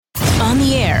on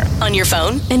the air, on your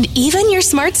phone, and even your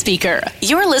smart speaker.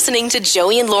 You're listening to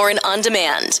Joey and Lauren On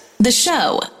Demand. The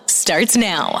show starts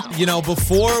now. You know,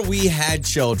 before we had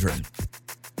children,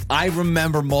 I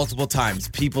remember multiple times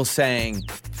people saying,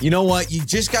 you know what, you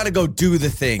just got to go do the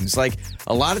things. Like,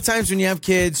 a lot of times when you have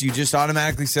kids, you just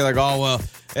automatically say, like, oh, well,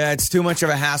 it's too much of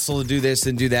a hassle to do this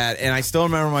and do that. And I still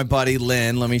remember my buddy,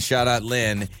 Lynn. Let me shout out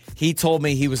Lynn. He told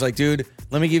me, he was like, dude,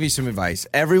 let me give you some advice.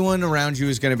 Everyone around you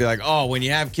is going to be like, oh, when you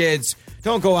have kids,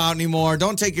 don't go out anymore.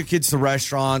 Don't take your kids to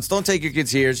restaurants. Don't take your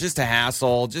kids here. It's just a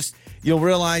hassle. You'll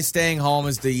realize staying home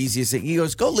is the easiest thing. He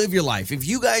goes, go live your life. If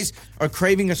you guys are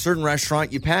craving a certain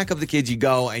restaurant, you pack up the kids, you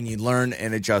go, and you learn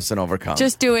and adjust and overcome.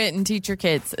 Just do it and teach your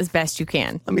kids as best you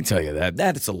can. Let me tell you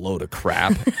that is a load of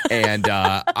crap. And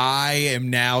I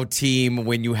am now team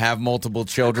when you have multiple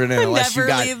children. And unless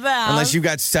you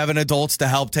got 7 adults to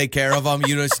help take care of them,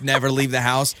 you just never leave the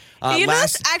house.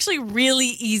 That's actually really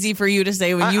easy for you to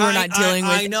say when you were not dealing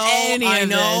with any of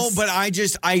this. But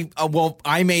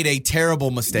I made a terrible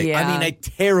mistake. Yeah. I mean, a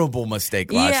terrible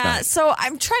mistake last night. Yeah, so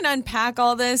I'm trying to unpack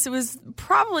all this. It was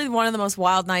probably one of the most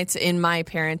wild nights in my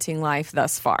parenting life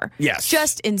thus far. Yes.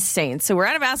 Just insane. So we're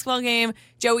at a basketball game.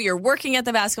 Joey, you're working at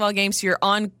the basketball game, so you're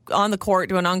on the court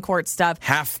doing on-court stuff.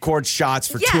 Half-court shots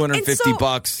for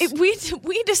 $250.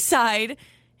 We decide,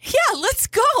 yeah, let's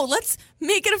go. Let's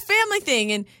make it a family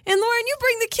thing. And Lauren, you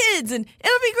bring the kids, and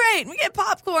it'll be great. We get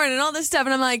popcorn and all this stuff.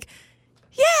 And I'm like,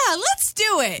 yeah, let's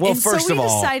do it. Well, and first so of we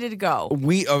all, decided to go.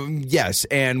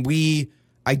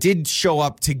 I did show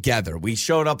up together. We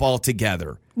showed up all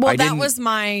together. Well, that was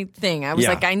my thing. I was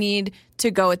like, I need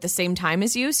to go at the same time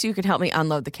as you so you could help me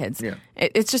unload the kids. Yeah.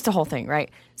 It's just a whole thing, right?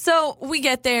 So we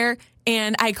get there,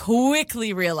 and I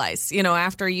quickly realize,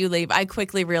 after you leave,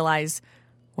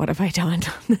 what have I done?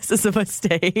 This is a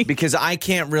mistake. Because I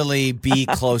can't really be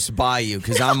close by you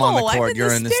because I'm on the court.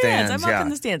 You're in the stands. I'm up in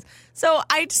the stands. So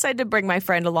I decided to bring my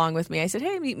friend along with me. I said,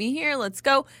 hey, meet me here. Let's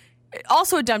go.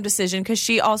 Also a dumb decision because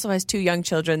she also has 2 young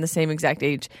children the same exact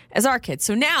age as our kids.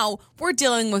 So now we're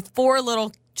dealing with 4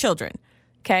 little children,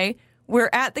 okay? We're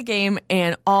at the game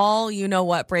and all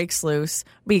you-know-what breaks loose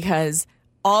because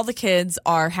all the kids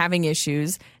are having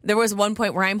issues. There was one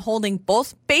point where I'm holding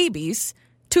both babies,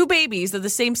 2 babies of the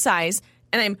same size,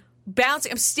 and I'm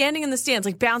standing in the stands,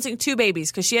 like bouncing 2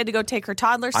 babies because she had to go take her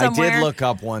toddler somewhere. I did look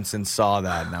up once and saw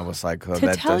that, and I was like, oh,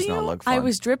 that does not look fun. I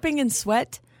was dripping in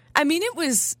sweat. I mean,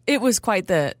 it was quite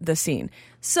the scene.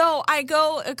 So I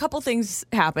go, a couple things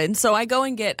happen. So I go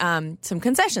and get some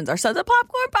concessions. Our son's a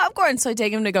popcorn. So I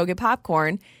take him to go get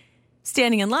popcorn,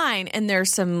 standing in line, and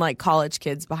there's some like college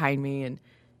kids behind me, and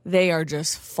they are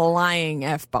just flying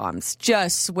F-bombs,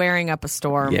 just swearing up a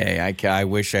storm. Yeah, I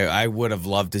wish I would have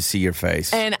loved to see your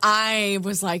face. And I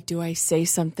was like, do I say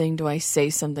something? Do I say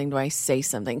something? Do I say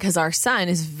something? Because our son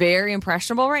is very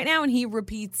impressionable right now, and he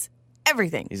repeats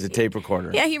everything. He's a tape recorder.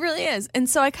 Yeah, he really is. And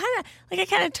so I kind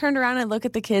of turned around and looked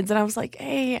at the kids, and I was like,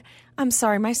 hey, I'm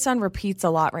sorry, my son repeats a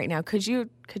lot right now. Could you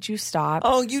stop?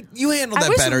 Oh, you handled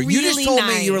that better. Really you just told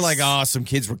nice. me, you were like, oh, some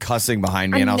kids were cussing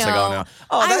behind me. And I was like, oh, no.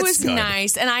 Oh, that's I was good.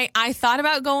 nice. And I thought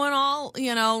about going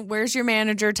all, where's your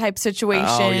manager type situation.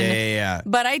 Oh, yeah.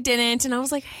 But I didn't. And I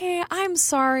was like, hey, I'm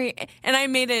sorry. And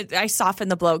I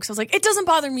softened the blow because I was like, it doesn't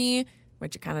bother me.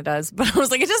 Which it kind of does. But I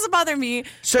was like, it doesn't bother me.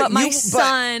 But my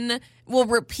son will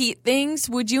repeat things.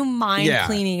 Would you mind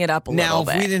cleaning it up a little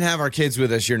bit? Now, if we didn't have our kids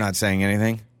with us, you're not saying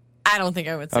anything? I don't think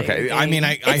I would say anything. I mean,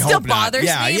 I hope not. It still bothers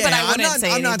me, but I wouldn't say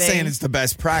anything. I'm not saying it's the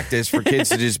best practice for kids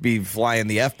to just be flying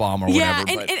the F-bomb or whatever.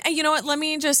 Yeah, and you know what? Let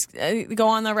me just go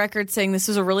on the record saying this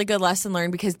was a really good lesson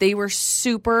learned because they were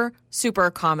super, super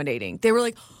accommodating. They were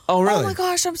like, oh, really? Oh, my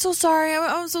gosh, I'm so sorry.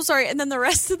 I'm so sorry. And then the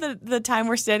rest of the time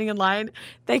we're standing in line,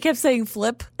 they kept saying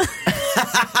flip.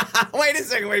 Wait a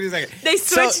second. They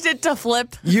switched it to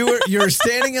flip. You're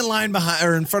standing in line behind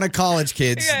or in front of college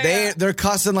kids. Yeah. They're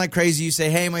cussing like crazy. You say,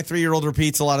 "Hey, my 3-year-old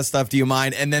repeats a lot of stuff. Do you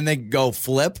mind?" And then they go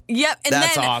flip. Yep. And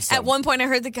that's then awesome. At one point, I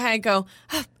heard the guy go,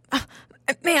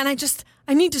 "Man,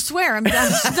 I need to swear. I'm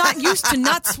just not used to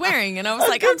not swearing." And I was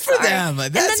like, good I'm sorry. for them. That's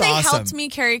and then they awesome. helped me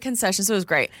carry concessions. So it was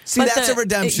great. See, that's a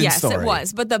redemption story. Yes, it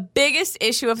was. But the biggest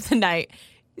issue of the night,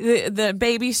 the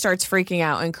baby starts freaking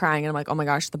out and crying. And I'm like, oh my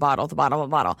gosh, the bottle.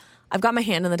 I've got my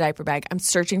hand in the diaper bag. I'm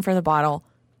searching for the bottle.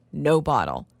 No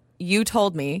bottle. You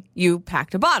told me you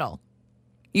packed a bottle.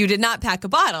 You did not pack a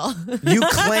bottle. You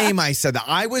claim I said that.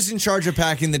 I was in charge of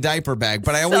packing the diaper bag,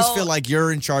 but I always feel like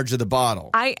you're in charge of the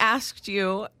bottle. I asked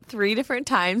you 3 different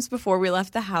times before we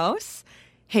left the house,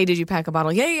 hey, did you pack a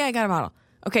bottle? Yeah, I got a bottle.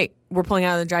 Okay, we're pulling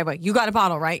out of the driveway. You got a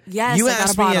bottle, right? Yes, you I got a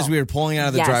asked bottle. me as we were pulling out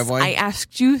of the driveway? I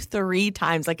asked you 3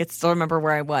 times. I could still remember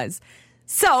where I was.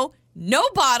 So, no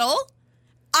bottle.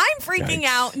 I'm freaking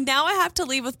out. Now I have to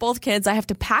leave with both kids. I have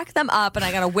to pack them up, and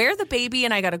I got to wear the baby,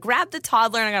 and I got to grab the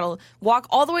toddler, and I got to walk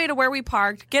all the way to where we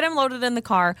parked, get him loaded in the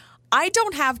car. I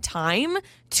don't have time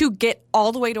to get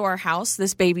all the way to our house.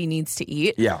 This baby needs to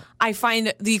eat. Yeah. I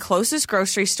find the closest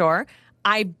grocery store.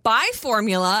 I buy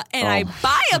formula, and I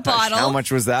buy a bottle. How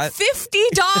much was that?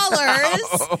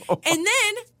 $50. And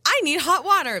then I need hot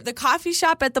water. The coffee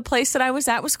shop at the place that I was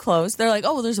at was closed. They're like,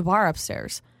 oh, well, there's a bar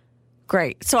upstairs.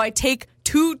 Great. So I take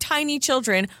 2 tiny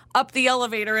children up the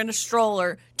elevator in a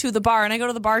stroller to the bar, and I go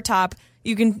to the bar top.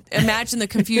 You can imagine the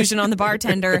confusion on the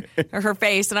bartender or her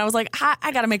face. And I was like,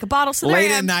 I got to make a bottle. So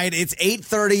late at night, it's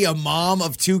 8:30, a mom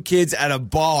of 2 kids at a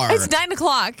bar. It's 9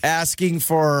 o'clock. Asking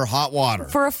for hot water.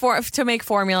 To make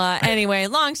formula. Anyway,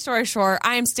 long story short,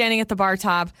 I am standing at the bar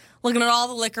top looking at all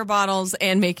the liquor bottles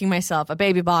and making myself a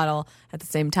baby bottle at the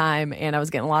same time. And I was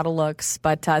getting a lot of looks.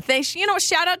 But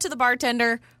shout out to the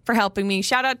bartender for helping me.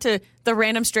 Shout out to the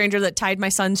random stranger that tied my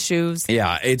son's shoes.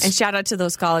 Yeah. And shout out to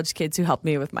those college kids who helped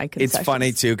me with my concessions. It's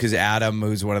funny, too, because Adam,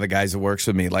 who's one of the guys that works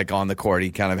with me, like on the court,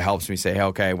 he kind of helps me say, hey,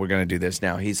 okay, we're going to do this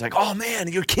now. He's like, oh,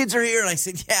 man, your kids are here. And I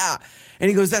said, yeah. And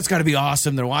he goes, that's got to be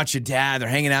awesome. They're watching Dad. They're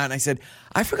hanging out. And I said,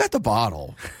 I forgot the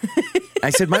bottle. I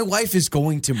said, my wife is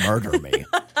going to murder me.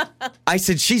 I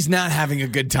said, she's not having a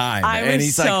good time. I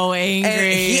was so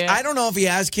angry. I don't know if he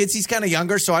has kids. He's kind of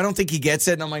younger, so I don't think he gets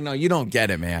it. And I'm like, no, you don't get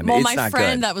it, man. Well, it's my not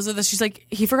friend good. that was with us, she's like,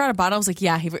 he forgot a bottle. I was like,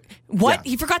 yeah. What? Yeah.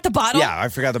 He forgot the bottle? Yeah, I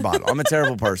forgot the bottle. I'm a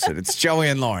terrible person. It's Joey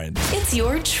and Lauren. It's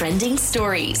your trending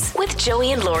stories with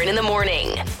Joey and Lauren in the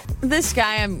morning. This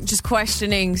guy, I'm just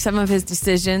questioning some of his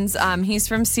decisions. He's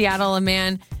from Seattle. A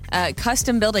man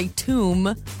custom built a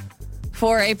tomb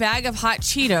for a bag of hot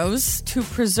Cheetos to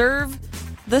preserve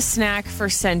the snack for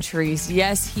centuries.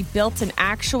 Yes, he built an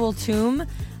actual tomb,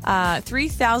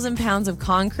 3,000 pounds of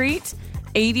concrete,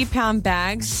 80-pound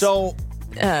bags. So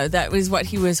that was what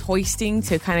he was hoisting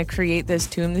to kind of create this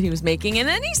tomb that he was making. And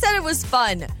then he said it was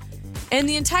fun. And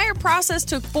the entire process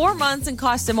took 4 months and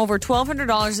cost him over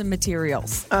 $1,200 in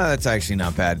materials. That's actually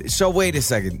not bad. So wait a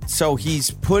second. So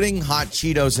he's putting hot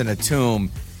Cheetos in a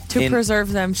tomb. To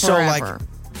preserve them forever.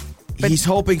 So he's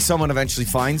hoping someone eventually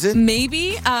finds it?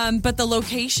 Maybe, but the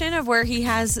location of where he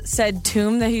has said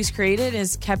tomb that he's created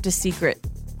is kept a secret.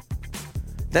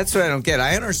 That's what I don't get.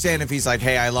 I understand if he's like,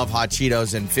 hey, I love hot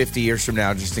Cheetos, and 50 years from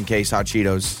now, just in case hot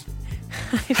Cheetos.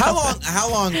 How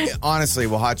long, honestly,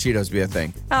 will hot Cheetos be a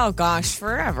thing? Oh, gosh,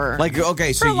 forever. Like,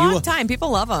 okay, so for a long time.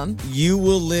 People love them. You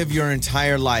will live your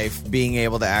entire life being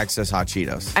able to access hot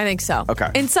Cheetos. I think so.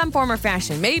 Okay. In some form or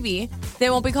fashion. Maybe they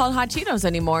won't be called hot Cheetos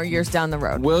anymore years down the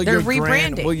road. Will They're your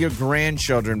rebranding. Will your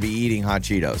grandchildren be eating hot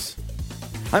Cheetos?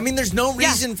 I mean, there's no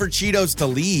reason for Cheetos to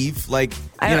leave. Like,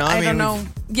 I don't know.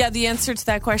 Yeah, the answer to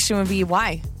that question would be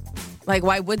why. Like,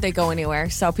 why would they go anywhere?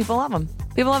 So people love them.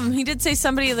 People love him. He did say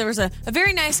there was a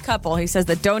very nice couple, he says,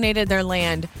 that donated their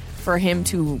land for him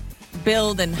to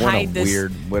build and hide this.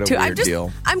 What a weird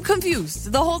deal. I'm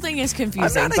confused. The whole thing is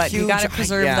confusing, but you got to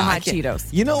preserve the hot Cheetos.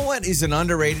 You know what is an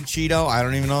underrated Cheeto? I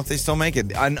don't even know if they still make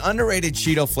it. An underrated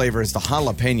Cheeto flavor is the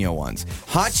jalapeno ones.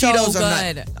 Hot Cheetos,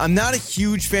 good. I'm not a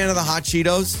huge fan of the hot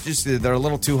Cheetos. Just they're a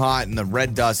little too hot and the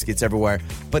red dust gets everywhere.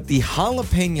 But the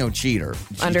jalapeno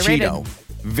Underrated. Cheeto,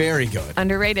 very good.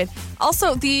 Underrated.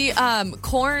 Also, the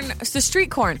corn, the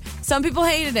street corn. Some people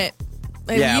hated it.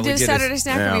 Yeah, you did a Saturday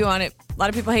snack review on it. A lot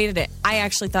of people hated it. I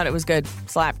actually thought it was good.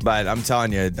 Slapped. But I'm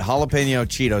telling you, the jalapeno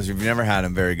Cheetos, if you've never had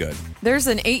them, very good. There's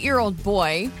an 8-year-old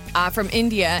boy from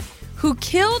India who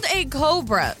killed a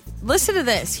cobra. Listen to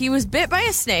this. He was bit by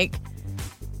a snake,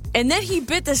 and then he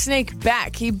bit the snake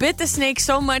back. He bit the snake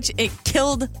so much it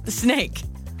killed the snake.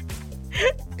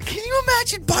 Can you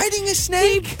imagine biting a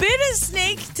snake? He bit a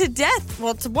snake to death.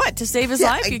 Well, to what? To save his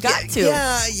life? You got to.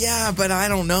 Yeah, but I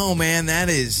don't know, man. That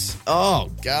is,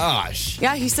 oh, gosh.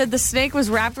 Yeah, he said the snake was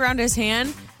wrapped around his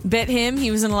hand, bit him.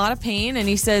 He was in a lot of pain, and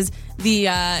he says the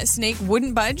snake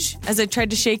wouldn't budge as I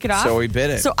tried to shake it off. So he bit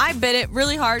it. So I bit it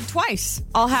really hard twice.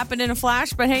 All happened in a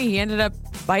flash, but hey, he ended up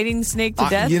biting the snake to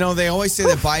death. You know, they always say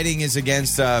that biting is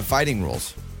against fighting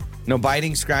rules. No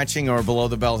biting, scratching, or below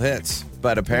the belt hits.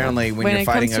 But apparently when you're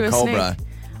fighting a cobra. Snake.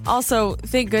 Also,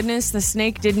 thank goodness the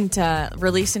snake didn't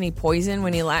release any poison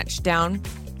when he latched down.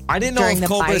 I didn't know if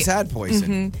cobras had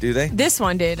poison. Mm-hmm. Do they? This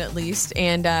one did, at least.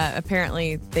 And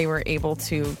apparently they were able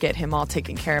to get him all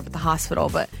taken care of at the hospital.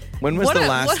 But when was the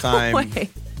last time?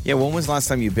 Yeah, when was the last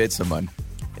time you bit someone?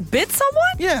 Bit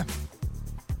someone? Yeah.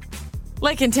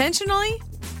 Like intentionally?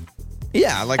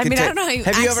 Yeah, like I don't know how you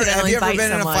have you ever been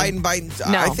someone. in a fight and bite?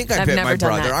 No, I think I bit my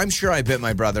brother. That. I'm sure I bit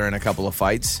my brother in a couple of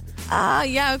fights.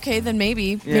 Yeah, okay, then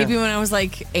maybe. Yeah. Maybe when I was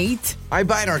like 8. I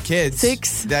bite our kids.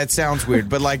 6. That sounds weird,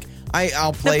 but like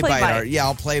I'll play play bite bite.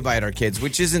 I'll play bite our kids,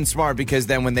 which isn't smart because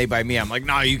then when they bite me, I'm like,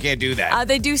 no, you can't do that.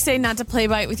 They do say not to play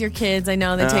bite with your kids. I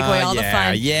know they take away all the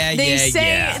fun. They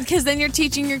say because then you're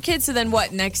teaching your kids. So then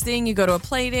what? Next thing you go to a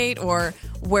play date or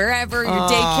wherever your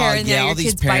daycare, and now all your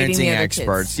these kids biting the parenting other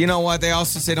experts. kids. You know what? They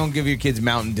also say don't give your kids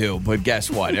Mountain Dew, but guess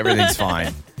what? Everything's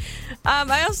fine.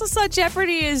 I also saw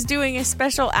Jeopardy is doing a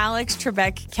special Alex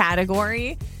Trebek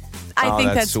category. I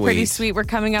think that's pretty sweet. We're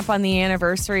coming up on the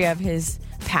anniversary of his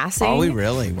passing. Are we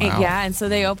really? Wow. Yeah, and so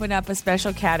they opened up a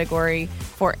special category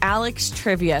for Alex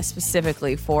trivia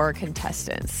specifically for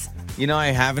contestants. You know, I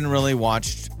haven't really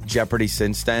watched Jeopardy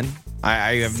since then.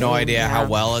 I have no idea how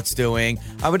well it's doing.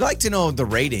 I would like to know the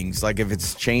ratings, like if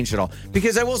it's changed at all.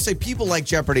 Because I will say people like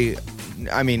Jeopardy.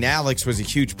 I mean, Alex was a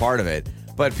huge part of it,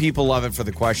 but people love it for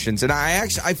the questions. And I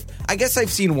guess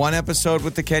I've seen one episode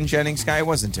with the Ken Jennings guy. It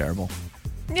wasn't terrible.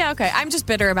 Yeah, okay. I'm just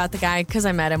bitter about the guy because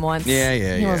I met him once.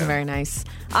 Yeah. He wasn't very nice.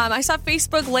 I saw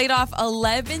Facebook laid off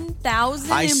 11,000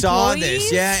 employees. I saw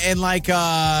this, yeah. And like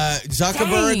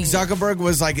Zuckerberg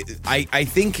was like, I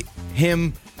think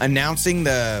him announcing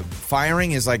the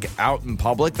firing is like out in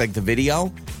public, like the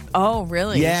video. Oh,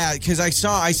 really? Yeah, because I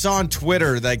saw on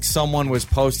Twitter like someone was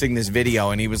posting this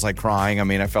video and he was like crying. I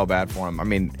mean, I felt bad for him. I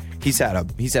mean, he's had a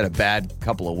bad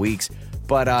couple of weeks.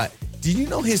 But did you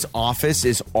know his office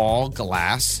is all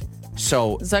glass?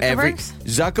 So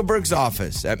Zuckerberg's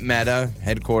office at Meta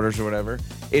headquarters or whatever,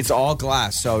 it's all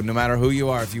glass. So no matter who you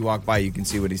are, if you walk by, you can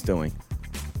see what he's doing.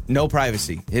 No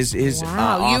privacy. His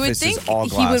wow. You would office think is all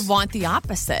glass. He would want the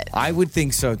opposite. I would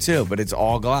think so too, but it's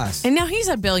all glass. And now he's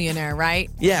a billionaire, right?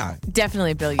 Yeah,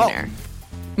 definitely a billionaire,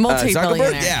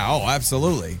 multi-billionaire. Zuckerberg? Yeah. Oh,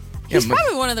 absolutely. He's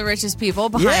probably one of the richest people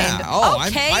behind. Yeah. Oh,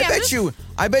 okay,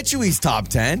 I bet you he's top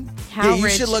 10. How you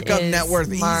rich should look up net worth.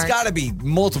 Mark He's got to be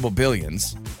multiple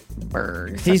billions.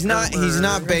 He's not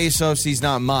Bezos. He's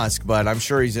not Musk, but I'm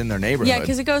sure he's in their neighborhood. Yeah,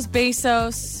 because it goes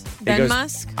Bezos, then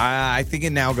Musk. I think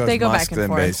it now goes they go Musk, back and then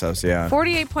forth. Bezos. Yeah,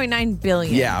 48.9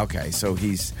 billion. Yeah, okay. So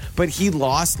he literally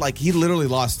lost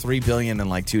 $3 billion in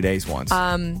like 2 days once.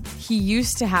 He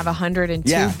used to have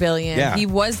 102 billion. Yeah. He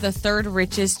was the third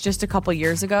richest just a couple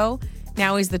years ago.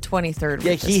 Now he's the 23rd.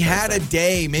 Yeah, he had a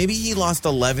day. Maybe he lost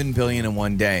 $11 billion in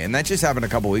one day, and that just happened a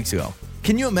couple weeks ago.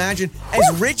 Can you imagine?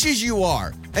 As rich as you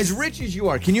are,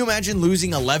 can you imagine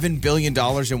losing $11 billion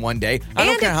in one day? I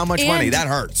don't care how much money. That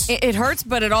hurts. It hurts,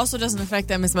 but it also doesn't affect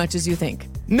them as much as you think.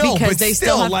 No, because but they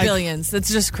still have like, billions.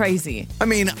 That's just crazy. I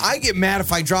mean, I get mad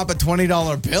if I drop a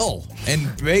 $20 bill, and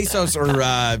Bezos or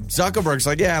Zuckerberg's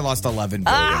like, yeah, I lost $11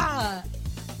 billion.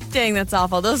 Dang, that's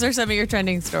awful. Those are some of your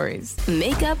trending stories.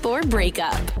 Makeup or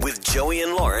breakup. With Joey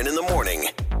and Lauren in the morning.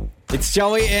 It's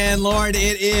Joey and Lauren.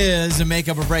 It is a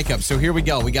makeup or breakup. So here we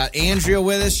go. We got Andrea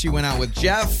with us. She went out with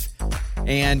Jeff.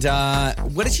 And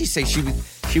what did she say?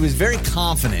 She was very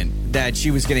confident that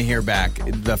she was going to hear back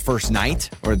the first night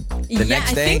or the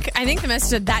next day. I think the message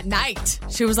said that night.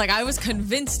 She was like, I was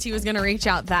convinced he was going to reach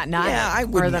out that night. Yeah, I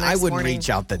wouldn't reach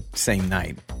out the same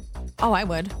night. Oh, I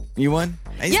would. You would?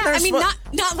 Yeah, I mean,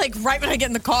 not like right when I get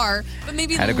in the car, but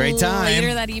maybe had a great time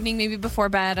later that evening, maybe before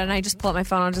bed, and I just pull up my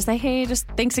phone and just say, hey, just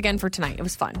thanks again for tonight. It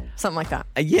was fun. Something like that.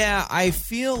 Yeah, I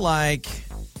feel like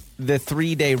the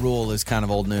 3-day rule is kind of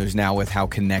old news now with how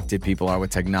connected people are with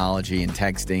technology and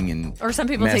texting and or some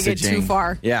people messaging. Take it too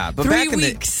far. Yeah, but 3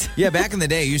 weeks. Back in the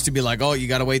day, it used to be like, oh, you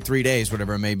got to wait 3 days,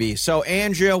 whatever it may be. So,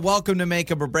 Andrea, welcome to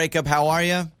Makeup or Breakup. How are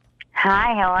you?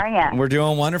 Hi, how are you? We're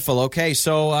doing wonderful. Okay,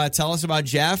 so tell us about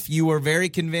Jeff. You were very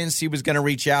convinced he was going to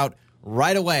reach out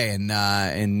right away and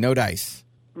no dice.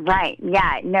 Right,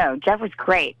 yeah, no, Jeff was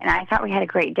great, and I thought we had a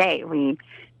great date. We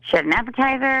shared an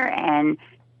appetizer, and,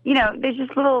 you know, there's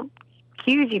just little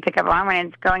cues you pick up on when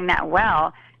it's going that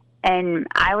well, and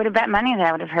I would have bet money that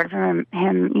I would have heard from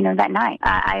him, you know, that night.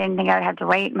 I didn't think I would have to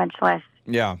wait, much less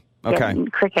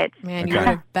crickets. Man, you would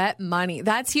have bet money.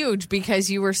 That's huge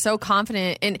because you were so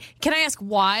confident. And can I ask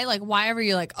why? Like, why were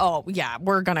you like, oh, yeah,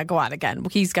 we're going to go out again.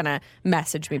 He's going to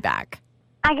message me back.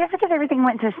 I guess because everything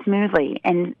went so smoothly.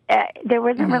 And there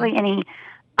wasn't really any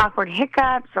awkward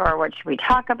hiccups or what should we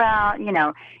talk about. You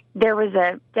know, there was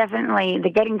definitely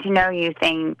the getting to know you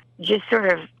thing just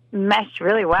sort of meshed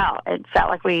really well. It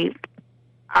felt like we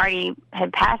already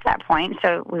had passed that point,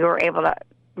 so we were able to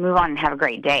move on and have a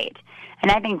great date.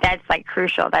 And I think that's, like,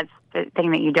 crucial. That's the thing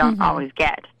that you don't always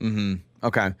get. Mm-hmm.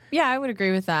 Okay. Yeah, I would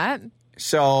agree with that.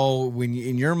 So when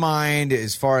in your mind,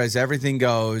 as far as everything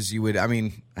goes, you would, I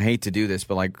mean, I hate to do this,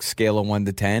 but, like, scale of 1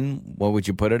 to 10, what would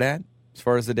you put it at as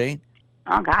far as the date?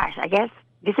 Oh, gosh. I guess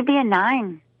this would be a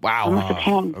 9. Wow. Almost a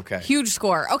 10. Okay. Huge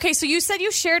score. Okay, so you said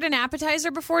you shared an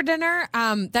appetizer before dinner.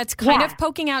 That's kind of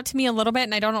poking out to me a little bit,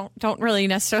 and I don't really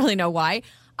necessarily know why.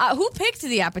 Who picked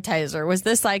the appetizer? Was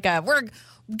this like we're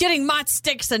getting Mott's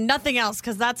sticks and nothing else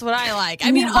because that's what I like?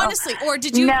 I mean, honestly, or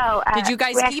did you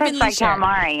guys evenly share?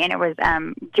 Calamari, and it was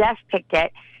Jeff picked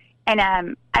it. And I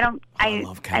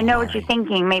know what you're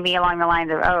thinking, maybe along the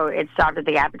lines of, oh, it stopped at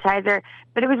the appetizer.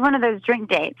 But it was one of those drink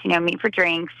dates, meet for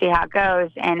drinks, see how it goes.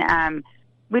 And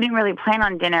we didn't really plan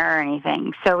on dinner or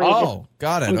anything. So we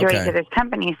enjoyed each other's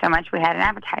company so much we had an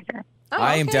appetizer. Oh,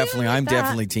 I'm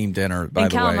definitely team dinner, by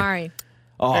the way. Calamari.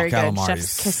 Oh, Very calamari good.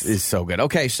 is so good.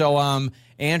 Okay, so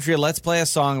Andrea, let's play a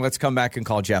song. Let's come back and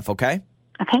call Jeff, okay?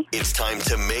 Okay. It's time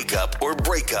to make up or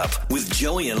break up with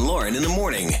Joey and Lauren in the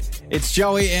morning. It's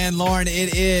Joey and Lauren.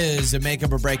 It is a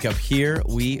makeup or breakup. Here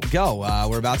we go.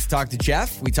 We're about to talk to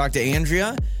Jeff. We talked to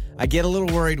Andrea. I get a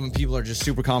little worried when people are just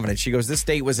super confident. She goes, this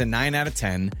date was a 9 out of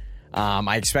 10.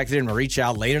 I expected him to reach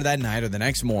out later that night or the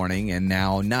next morning, and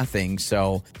now nothing.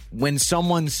 So when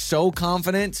someone's so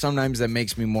confident, sometimes that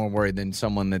makes me more worried than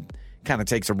someone that kind of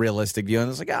takes a realistic view and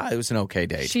it's like, it was an okay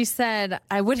date. She said,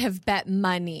 I would have bet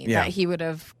money that he would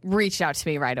have reached out to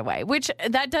me right away, which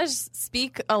that does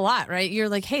speak a lot, right? You're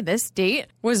like, hey, this date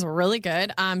was really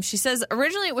good. She says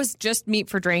originally it was just meet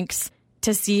for drinks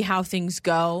to see how things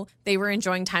go. They were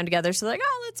enjoying time together. So they're like,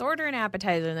 let's order an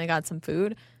appetizer, and they got some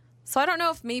food. So I don't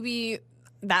know if maybe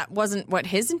that wasn't what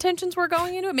his intentions were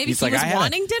going into it. Maybe he was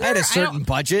wanting dinner. I had a certain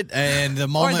budget, and the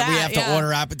moment we have to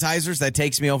order appetizers, that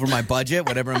takes me over my budget,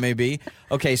 whatever it may be.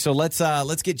 Okay, so let's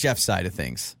get Jeff's side of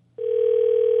things.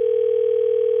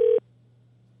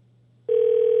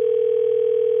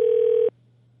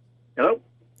 Hello,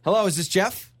 is this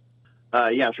Jeff?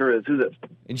 Yeah, sure is. Who's this?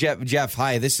 Jeff,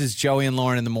 hi. This is Joey and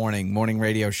Lauren in the morning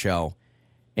radio show.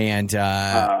 And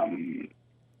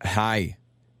hi.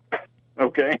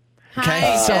 Okay. Hi,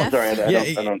 Jeff. Sorry,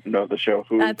 I don't know the show.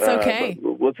 That's okay.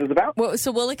 What's this about? Well,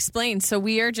 so we'll explain. So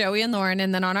we are Joey and Lauren,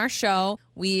 and then on our show,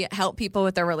 we help people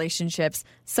with their relationships.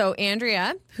 So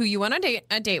Andrea, who you went on a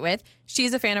date with,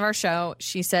 she's a fan of our show.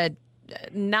 She said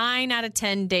 9 out of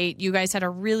 10 date. You guys had a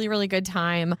really, really good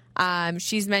time.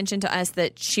 She's mentioned to us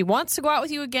that she wants to go out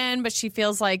with you again, but she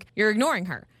feels like you're ignoring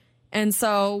her. And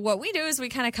so what we do is we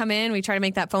kind of come in, we try to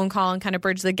make that phone call and kind of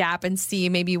bridge the gap and see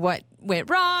maybe what went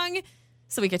wrong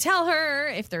so we could tell her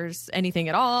if there's anything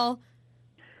at all.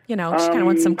 She kind of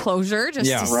wants some closure just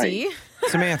to see.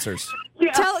 Some answers.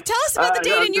 Yeah. Tell us about the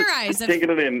date in your eyes. Taking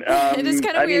it in. It is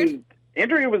kind of weird. Mean,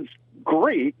 Andrea was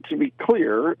great, to be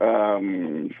clear. I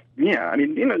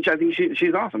think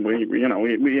she's awesome.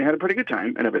 We had a pretty good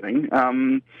time and everything.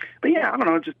 But yeah, I don't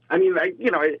know.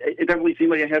 It definitely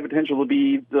seemed like it had potential to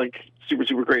be like super,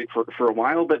 super great for a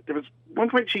while. But there was one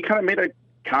point she kind of made a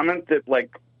comment that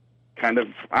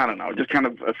just kind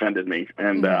of offended me,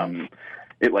 and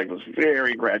it was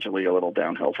very gradually a little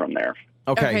downhill from there.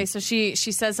 Okay, so she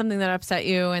said something that upset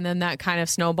you, and then that kind of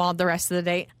snowballed the rest of the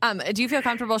date. Do you feel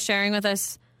comfortable sharing with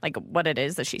us what it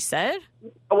is that she said?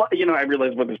 Well, I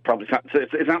realize what this probably sounds.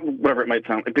 It's not whatever it might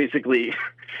sound. Basically,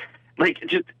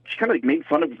 she kind of made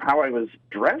fun of how I was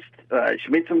dressed.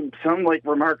 She made some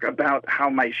remark about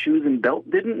how my shoes and belt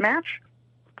didn't match.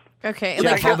 Okay,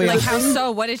 how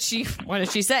so? What did she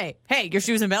say? Hey, your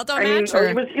shoes and belt don't match?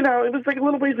 It was it was like a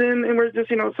little ways in, and we're just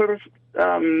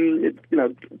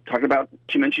talking about.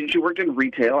 She mentioned she worked in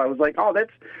retail. I was like, oh,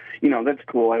 that's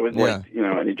cool. I was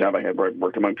any job I had where I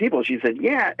worked among people. She said,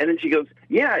 yeah, and then she goes,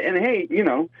 yeah, and hey,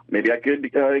 maybe I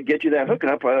could get you that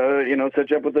hookup. Set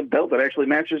you up with a belt that actually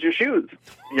matches your shoes.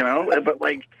 But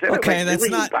okay, that's really,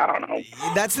 not. I don't know.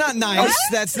 That's not nice.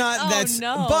 That's not.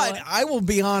 No. But I will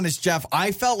be honest, Jeff.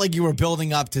 I felt like you were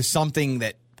building up to something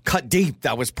that cut deep,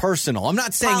 that was personal. I'm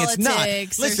not saying it's not.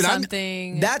 Listen, or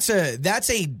something. That's a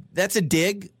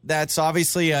dig. That's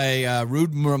obviously a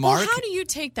rude remark. Well, how do you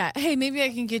take that? Hey, maybe I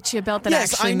can get you a belt that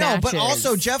actually actually matches. But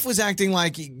also Jeff was acting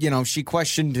like she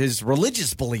questioned his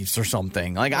religious beliefs or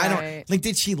something. Like I don't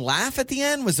did she laugh at the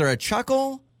end? Was there a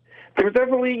chuckle? There was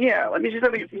definitely, she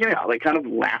said, kind of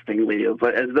laughingly,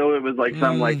 but as though it was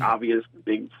some obvious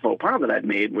big faux pas that I'd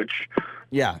made, which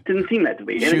didn't seem that to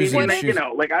be. And I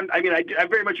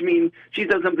very much mean she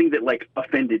said something that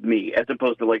offended me as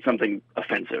opposed to something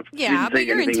offensive. Yeah, but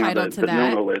you're entitled to that.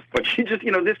 No-no list. But she just,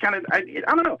 this kind of, I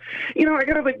don't know. I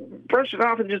kind of brush it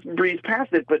off and just breeze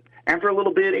past it. But after a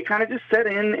little bit, it kind of just set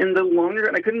in, the longer,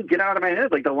 and I couldn't get out of my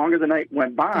head. The longer the night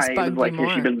went by, it was like,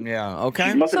 has she been, she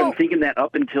must have been thinking that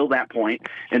up until that point,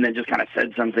 and then just kind of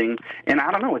said something, and I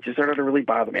don't know, it just started to really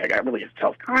bother me. I got really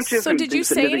self-conscious. So did you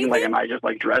say anything? Am I just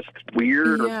dressed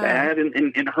weird or bad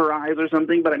in her eyes or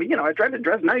something? But I tried to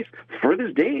dress nice for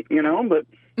this date, but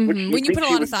when you put a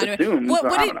lot of thought into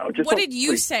it. What did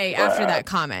you say after that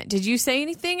comment? Did you say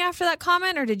anything after that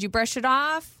comment, or did you brush it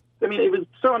off? I mean, it was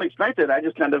so unexpected. I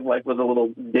just kind of like was a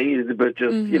little dazed, but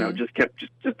just you know, just kept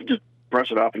just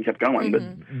brush it off and kept going.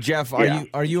 But Jeff,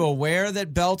 are you aware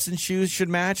that belts and shoes should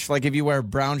match? Like if you wear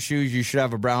brown shoes, you should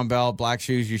have a brown belt. Black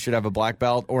shoes, you should have a black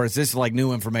belt. Or is this like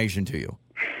new information to you?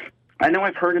 I know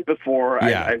I've heard it before.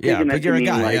 Yeah, I've taken that to mean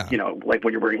like, yeah. Like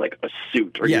when you're wearing like a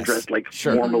suit or you're dressed like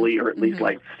formally or at least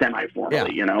like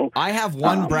semi-formally, you know? I have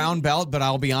one brown belt, but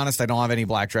I'll be honest, I don't have any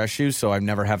black dress shoes, so I've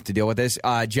never have to deal with this.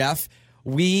 Jeff,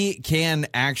 we can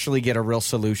actually get a real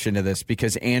solution to this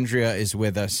because Andrea is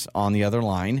with us on the other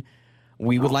line.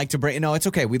 We would like to bring... No, it's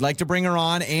okay. We'd like to bring her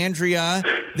on. Andrea,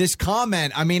 this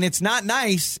comment, I mean, it's not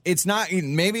nice. It's not...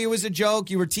 Maybe it was a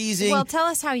joke. You were teasing. Well, tell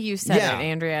us how you said it,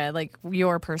 Andrea, like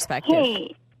your perspective.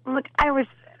 Hey, look,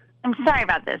 I'm sorry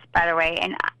about this, by the way,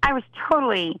 and I was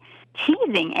totally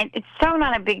teasing. It's so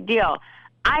not a big deal.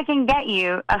 I can get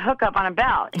you a hookup on a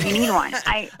belt if you need one.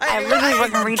 I literally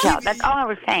work in retail. That's all I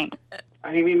was saying.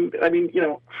 I mean, you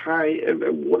know, hi,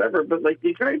 whatever. But like,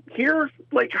 you guys hear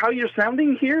like how you're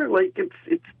sounding here? Like,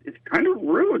 it's kind of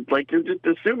rude. Like, you're just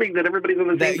assuming that everybody's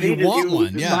on the same page as you.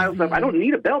 One, yeah. I don't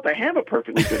need a belt. I have a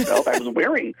perfectly good belt. I was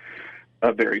wearing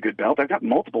a very good belt. I've got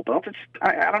multiple belts.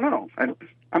 I don't know.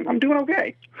 I'm doing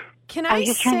okay. Can I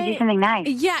just trying to do something nice.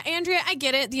 Yeah, Andrea, I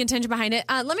get it, the intention behind it.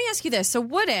 Let me ask you this. So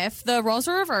what if the roles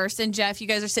are reversed and Jeff, you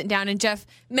guys are sitting down and Jeff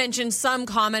mentioned some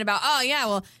comment about, oh, yeah,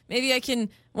 well, maybe I can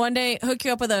one day hook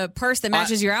you up with a purse that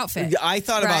matches your outfit. I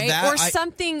thought about that. Or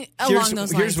something along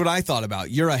those lines. Here's what I thought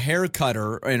about. You're a hair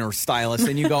cutter or stylist,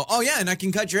 and you go, oh, yeah, and I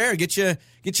can cut your hair, get you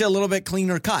a little bit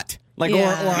cleaner cut. Like, or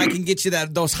I can get you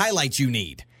those highlights you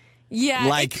need. Yeah,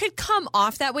 like, it could come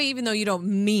off that way even though you don't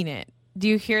mean it. Do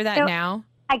you hear that now?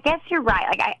 I guess you're right.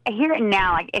 Like I hear it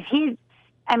now. Like if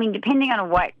depending on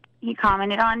what he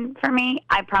commented on for me,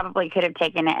 I probably could have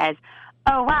taken it as,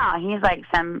 oh wow, he's like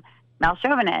some male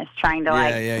chauvinist trying to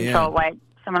control what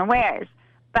someone wears.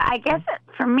 But I guess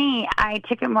for me, I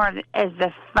took it more as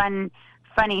the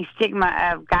funny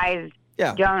stigma of guys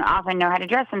don't often know how to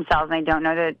dress themselves and they don't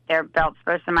know that their belt's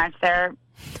supposed to match their.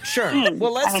 Sure.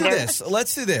 Well, let's do this.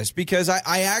 Let's do this because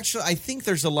I think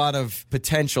there's a lot of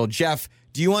potential. Jeff,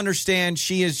 do you understand?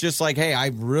 She is just like, hey, I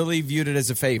really viewed it as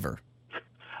a favor.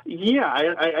 Yeah,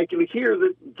 I can hear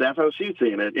that's how she's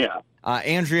seeing it. Yeah.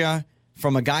 Andrea,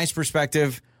 from a guy's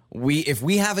perspective, if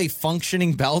we have a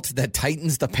functioning belt that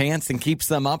tightens the pants and keeps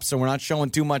them up, so we're not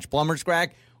showing too much plumber's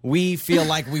crack, we feel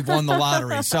like we've won the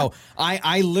lottery. So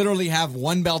I literally have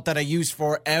one belt that I use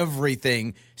for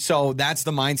everything. So that's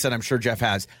the mindset I'm sure Jeff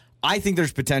has. I think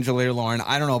there's potential here, Lauren.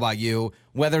 I don't know about you.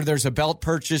 Whether there's a belt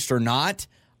purchased or not,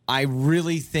 I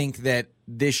really think that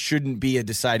this shouldn't be a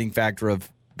deciding factor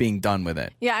of being done with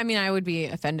it. Yeah, I mean, I would be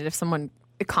offended if someone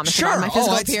commented on my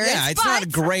physical appearance. Yeah, it's not a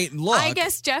great look. I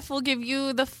guess Jeff will give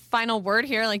you the final word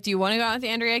here. Like, do you want to go out with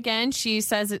Andrea again? She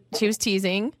says she was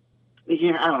teasing.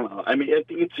 Yeah, I don't know. I mean, I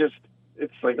think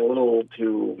it's like a little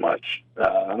too much.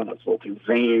 I don't know, it's a little too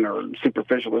vain or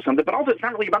superficial or something. But also, it's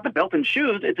not really about the belt and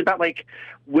shoes. It's about, like,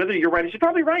 whether you're right. She's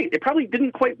probably right. It probably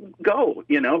didn't quite go,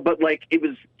 you know? But, like, it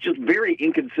was just very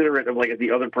inconsiderate of, like,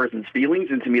 the other person's feelings.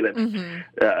 And to me, that's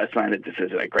a sign that this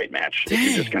isn't a great match. If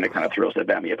you're just going to kind of throw stuff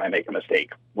at me if I make a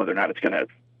mistake, whether or not it's going to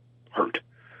hurt.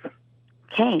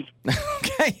 Okay.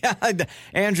 Okay.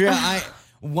 Andrea,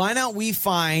 why don't we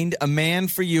find a man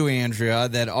for you, Andrea,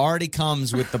 that already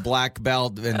comes with the black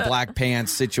belt and black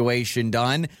pants situation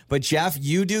done. But, Jeff,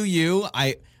 you do you.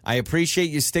 I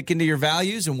appreciate you sticking to your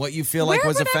values and what you feel like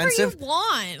was offensive. Wear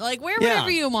whatever you want. Like, wear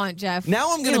whatever you want, Jeff.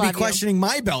 Now I'm going to be questioning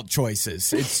my belt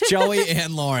choices. It's Joey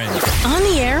and Lauren. On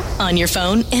the air, on your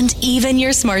phone, and even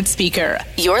your smart speaker.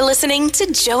 You're listening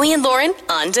to Joey and Lauren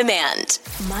On Demand.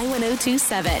 My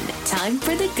 1027. Time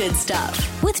for the good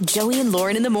stuff with Joey and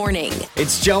Lauren in the morning.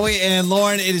 It's Joey and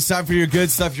Lauren. It is time for your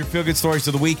good stuff, your feel-good stories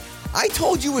of the week. I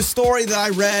told you a story that I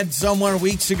read somewhere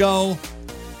weeks ago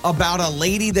about a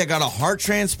lady that got a heart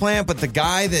transplant, but the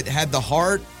guy that had the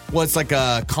heart was like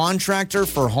a contractor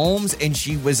for homes, and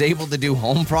she was able to do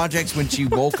home projects when she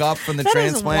woke up from the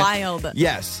transplant. That is wild.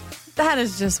 Yes. That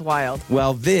is just wild.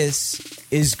 Well, this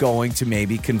is going to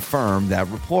maybe confirm that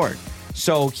report.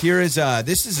 So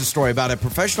this is a story about a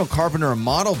professional carpenter and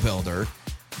model builder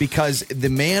because the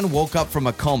man woke up from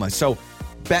a coma. So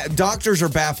doctors are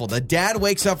baffled. A dad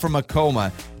wakes up from a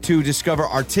coma to discover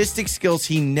artistic skills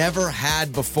he never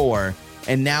had before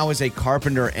and now is a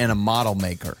carpenter and a model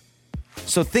maker.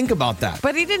 So think about that.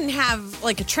 But he didn't have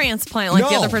like a transplant like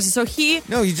the No. other person. So he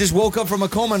No, you just woke up from a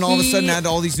coma and all of a sudden had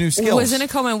all these new skills. was in a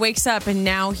coma and wakes up, and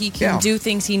now he can do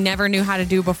things he never knew how to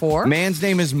do before. Man's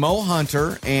name is Mo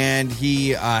Hunter, and he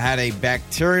had a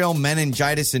bacterial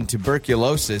meningitis and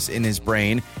tuberculosis in his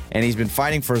brain, and he's been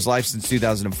fighting for his life since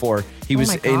 2004. He was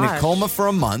my in a gosh. coma for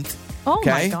a month. Oh,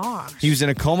 my okay? gosh. He was in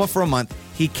a coma for a month.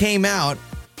 He came out,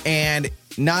 and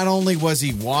not only was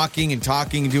he walking and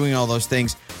talking and doing all those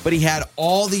things, but he had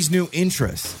all these new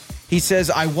interests. He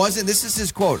says, this is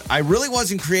his quote, "I really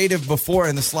wasn't creative before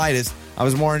in the slightest. I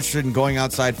was more interested in going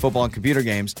outside, football, and computer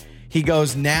games." He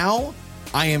goes, "Now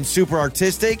I am super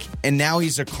artistic," and now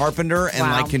he's a carpenter and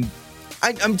Wow.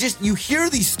 I'm just, you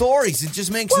hear these stories, it just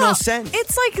makes no sense.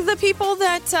 It's like the people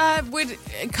that would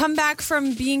come back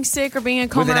from being sick or being in a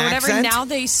coma With or an whatever. accent? Now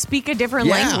they speak a different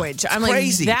Yeah, language. it's I'm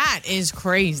crazy. like, that is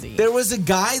crazy. There was a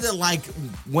guy that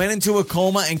went into a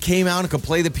coma and came out and could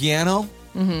play the piano.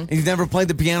 Mm-hmm. He's never played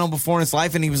the piano before in his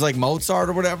life, and he was like Mozart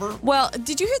or whatever. Well,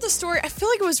 did you hear the story? I feel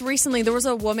like it was recently. There was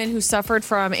a woman who suffered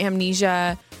from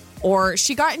amnesia, or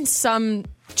she got in some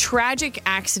tragic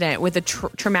accident with a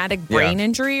traumatic brain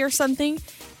injury or something,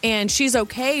 and she's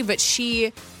okay, but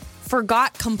she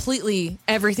forgot completely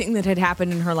everything that had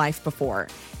happened in her life before.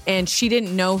 And she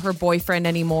didn't know her boyfriend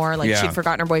anymore. She'd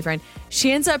forgotten her boyfriend.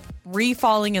 She ends up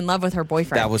re-falling in love with her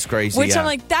boyfriend. That was crazy. Which yeah. I'm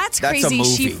like, that's a crazy.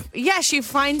 movie. She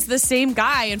finds the same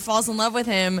guy and falls in love with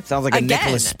him. Sounds like a again.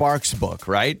 Nicholas Sparks book,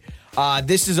 right?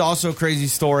 This is also a crazy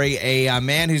story. A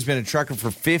man who's been a trucker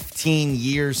for 15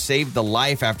 years saved the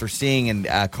life after seeing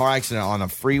a car accident on a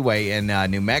freeway in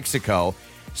New Mexico.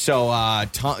 So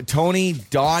Tony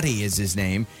Doughty is his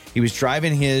name. He was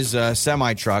driving his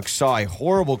semi-truck, saw a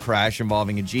horrible crash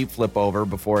involving a Jeep flip over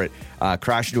before it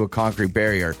crashed into a concrete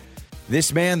barrier.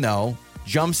 This man, though,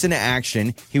 jumps into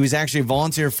action. He was actually a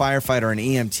volunteer firefighter and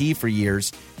EMT for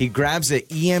years. He grabs an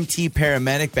EMT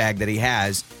paramedic bag that he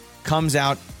has, comes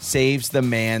out, saves the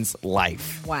man's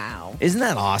life. Wow. Isn't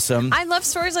that awesome? I love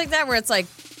stories like that where it's like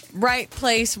right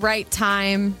place, right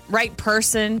time, right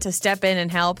person to step in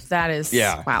and help. That is,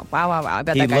 wow. I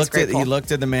bet that guy's grateful. He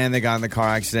looked at the man that got in the car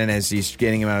accident as he's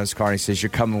getting him out of his car. And he says, "You're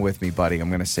coming with me, buddy. I'm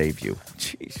going to save you."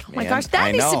 Jeez, oh my gosh,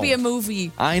 that needs to be a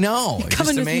movie. I know. It's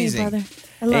Coming just with me, amazing. brother.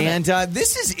 I love and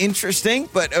this is interesting,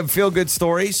 but a feel-good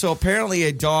story. So apparently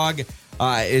a dog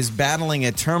is battling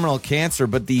a terminal cancer,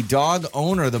 but the dog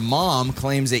owner, the mom,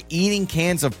 claims that eating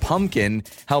cans of pumpkin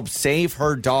helped save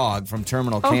her dog from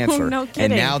terminal cancer. No kidding.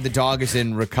 And now the dog is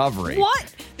in recovery.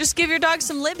 What? Just give your dog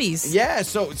some Libby's. Yeah,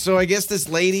 so I guess this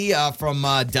lady from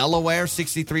Delaware,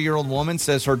 63-year-old woman,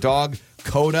 says her dog,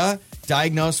 Coda,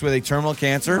 diagnosed with a terminal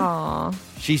cancer. Aww.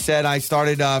 She said, "I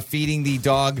started feeding the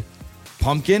dog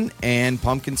pumpkin and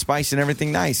pumpkin spice and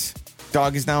everything nice.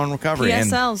 Dog is now in recovery."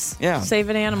 PSLs. And,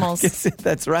 Saving animals.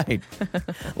 That's right. A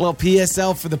little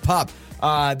PSL for the pup.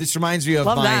 This reminds me of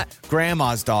Love my that.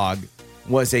 grandma's dog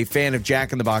was a fan of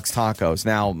Jack in the Box tacos.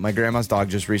 Now, my grandma's dog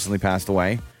just recently passed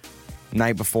away.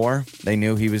 Night before, they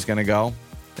knew he was going to go.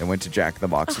 They went to Jack in the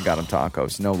Box and got him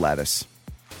tacos. No lettuce.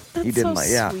 That's He didn't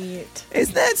so like, sweet.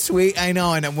 Isn't that sweet? I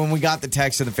know. And when we got the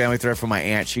text in the family thread from my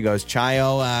aunt, she goes,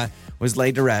 "Chayo was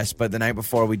laid to rest, but the night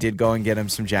before we did go and get him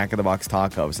some Jack in the Box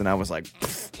tacos." And I was like,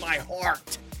 my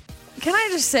heart. Can I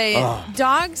just say,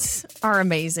 dogs are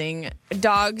amazing.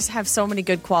 Dogs have so many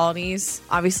good qualities,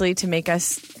 obviously, to make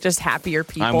us just happier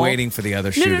people. I'm waiting for the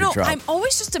other shoe to drop. I'm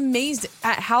always just amazed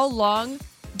at how long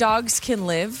dogs can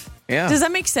live. Yeah. Does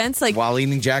that make sense? Like, While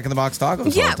eating Jack in the Box tacos all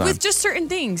the time. with just certain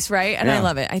things, right? And Yeah. I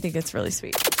love it. I think it's really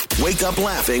sweet. Wake up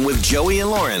laughing with Joey and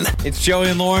Lauren. It's Joey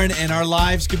and Lauren, and our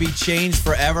lives could be changed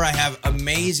forever. I have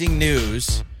amazing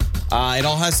news. It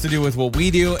all has to do with what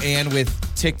we do and with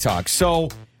TikTok. So,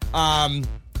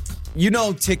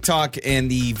 TikTok and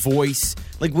the voice.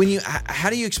 Like how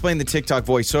do you explain the TikTok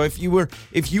voice? So if you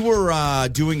were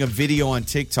doing a video on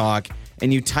TikTok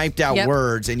and you typed out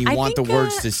words and you want the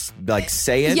words to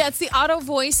say it. Yeah, it's the auto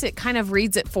voice. It kind of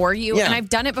reads it for you. Yeah. And I've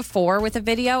done it before with a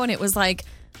video, and it was like,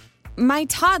 "My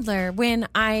toddler when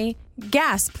I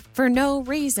gasp for no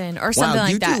reason," or something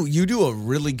like that. You do a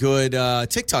really good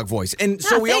TikTok voice. And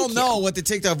so we all know what the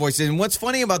TikTok voice is. And what's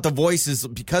funny about the voice is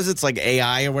because it's like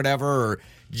AI or whatever, or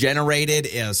generated,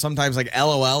 sometimes like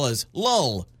LOL is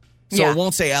lol. So it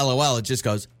won't say LOL, it just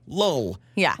goes lol.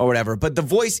 Yeah. Or whatever. But the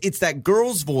voice, it's that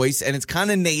girl's voice, and it's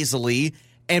kind of nasally,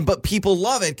 but people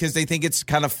love it because they think it's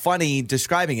kind of funny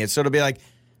describing it. So it'll be like,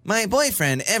 "My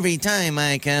boyfriend every time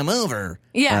I come over."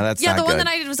 Yeah. That's the not one good. that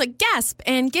I did was like, "Gasp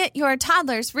and get your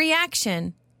toddler's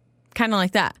reaction." Kind of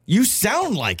like that. You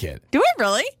sound like it. Do it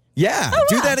really? Yeah.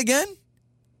 Do that again.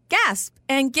 gasp,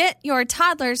 and get your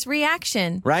toddler's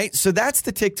reaction. Right? So that's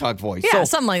the TikTok voice. Yeah, So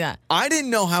something like that. I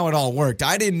didn't know how it all worked.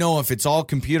 I didn't know if it's all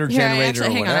computer Here, generated or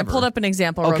hang whatever. on. I pulled up an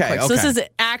example real Okay, quick. So this okay. is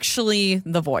actually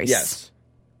the voice. Yes.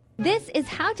 This is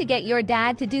how to get your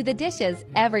dad to do the dishes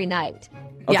every night.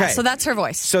 Yeah, Okay. so that's her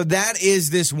voice. So that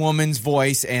is this woman's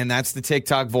voice, and that's the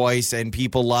TikTok voice, and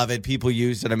people love it. People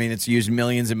use it. I mean, it's used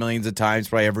millions and millions of times,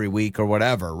 probably every week or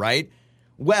whatever, right?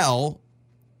 Well,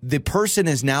 the person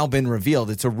has now been revealed.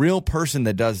 It's a real person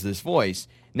that does this voice.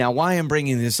 Now, why I'm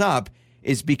bringing this up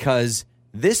is because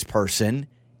this person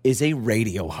is a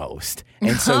radio host.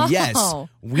 And so, yes,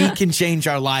 we can change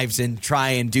our lives and try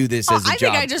and do this as a I job.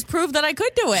 think I just proved that I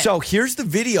could do it. So here's the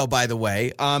video, by the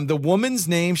way. The woman's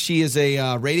name, she is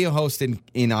a radio host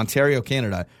in Ontario,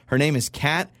 Canada. Her name is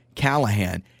Kat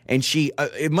Callahan. And she,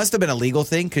 it must have been a legal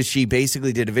thing because she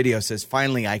basically did a video that says,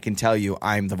 finally, I can tell you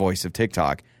I'm the voice of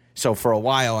TikTok. So for a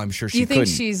while, I'm sure she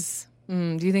couldn't.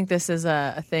 Do you think this is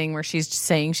a thing where she's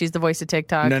saying she's the voice of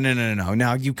TikTok? No.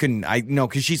 Now you couldn't. No,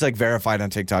 because she's like verified on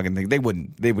TikTok, and they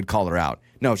would call her out.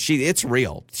 No, it's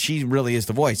real. She really is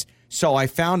the voice. So I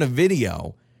found a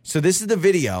video. So this is the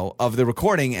video of the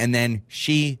recording, and then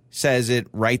she says it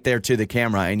right there to the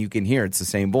camera, and you can hear it's the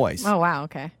same voice. Oh, wow.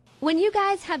 Okay. When you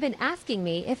guys have been asking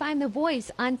me if I'm the voice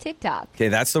on TikTok. Okay,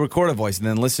 that's the recorded voice, and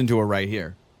then listen to her right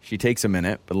here. She takes a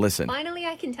minute, but listen. Finally,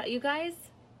 I can tell you guys,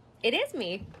 it is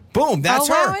me. Boom, that's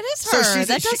her. Wow, it is her.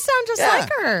 That does sound just like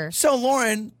her. So,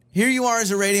 Lauren, here you are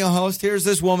as a radio host. Here's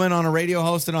this woman on a radio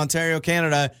host in Ontario,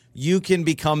 Canada. You can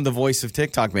become the voice of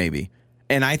TikTok, maybe.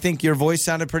 And I think your voice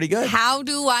sounded pretty good. How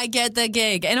do I get the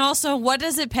gig? And also, what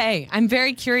does it pay? I'm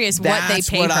very curious what they That's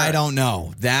pay what her. I don't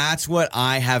know. That's what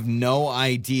I have no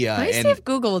idea. Let me see if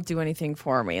Google will do anything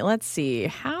for me. Let's see.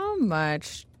 How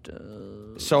much...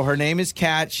 So her name is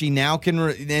Kat. She now can,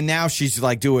 and now she's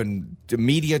like doing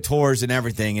media tours and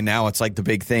everything. And now it's like the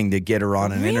big thing to get her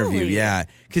on an interview. Yeah.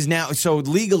 Because now, so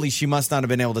legally, she must not have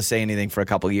been able to say anything for a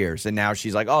couple of years. And now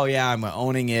she's like, oh, yeah, I'm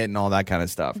owning it and all that kind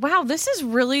of stuff. Wow, this is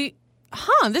really...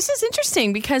 this is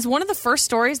interesting because one of the first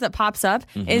stories that pops up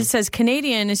is says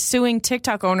Canadian is suing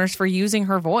TikTok owners for using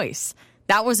her voice.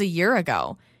 That was a year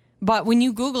ago. But when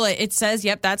you Google it, it says,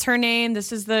 yep, that's her name.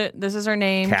 This is her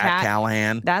name. Kat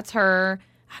Callahan. That's her.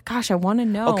 Gosh, I want to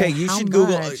know. Okay, you how should much.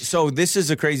 Google. So this is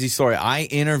a crazy story. I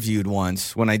interviewed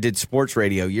once when I did sports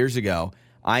radio years ago.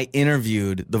 I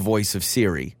interviewed the voice of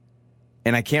Siri.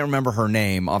 And I can't remember her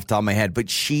name off the top of my head, but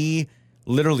she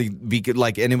literally,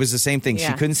 and it was the same thing. Yeah.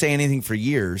 She couldn't say anything for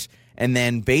years. And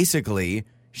then basically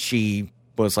she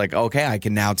was like, okay, I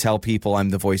can now tell people I'm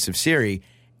the voice of Siri.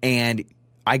 And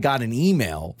I got an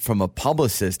email from a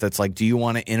publicist that's like, do you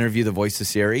want to interview the voice of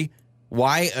Siri?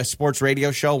 Why a sports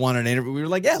radio show wanted an interview? We were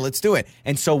like, yeah, let's do it.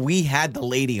 And so we had the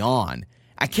lady on.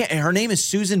 Her name is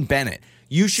Susan Bennett.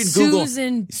 You should Google.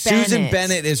 Susan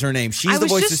Bennett is her name. She's the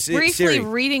voice of Siri. I was just briefly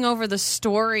reading over the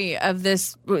story of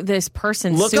this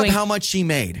person Look suing. up how much she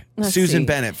made, Let's Susan see.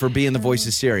 Bennett, for being the voice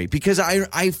of Siri. Because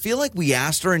I feel like we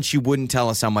asked her and she wouldn't tell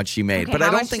us how much she made. Okay, but I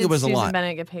how don't much think did it was a Susan lot.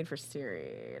 Bennett get paid for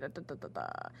Siri?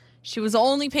 She was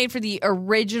only paid for the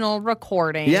original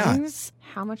recordings. Yeah.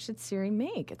 How much did Siri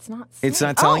make? It's not. It's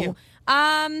not telling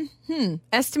you?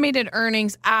 Estimated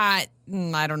earnings at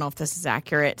I don't know if this is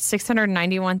accurate.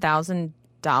 $691,000.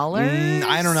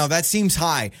 I don't know. That seems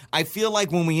high. I feel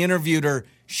like when we interviewed her,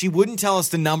 she wouldn't tell us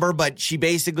the number, but she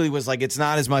basically was like, it's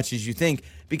not as much as you think.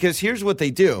 Because here's what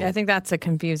they do. Yeah, I think that's a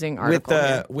confusing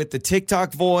article. With the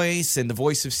TikTok voice and the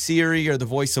voice of Siri or the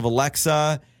voice of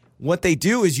Alexa, what they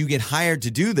do is you get hired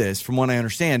to do this, from what I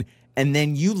understand, and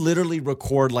then you literally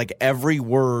record like every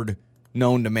word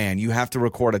known to man. You have to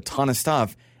record a ton of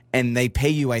stuff. And they pay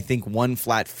you, I think, one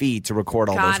flat fee to record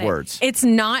all those words. It's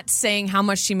not saying how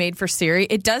much she made for Siri.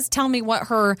 It does tell me what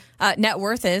her net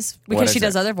worth is What because is she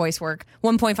does it? other voice work.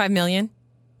 $1.5 million.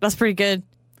 That's pretty good.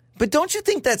 But don't you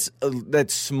think that's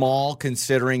small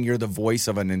considering you're the voice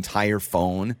of an entire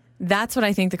phone? That's what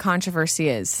I think the controversy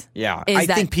is. Yeah, is I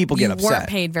that think people get you upset. weren't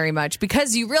paid very much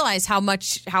because you realize how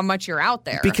much you're out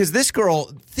there. Because this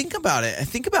girl, think about it.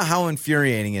 Think about how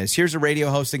infuriating it is. Here's a radio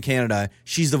host in Canada.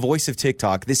 She's the voice of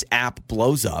TikTok. This app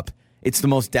blows up. It's the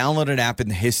most downloaded app in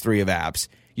the history of apps.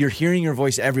 You're hearing your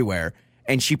voice everywhere.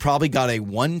 And she probably got a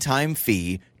one-time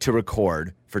fee to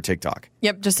record for TikTok.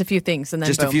 Yep, just a few things, and then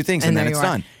Just a boom, few things, and then there it's you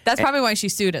are. done. That's probably why she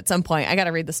sued at some point. I got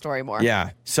to read the story more.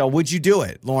 Yeah. So would you do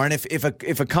it, Lauren? If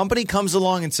a company comes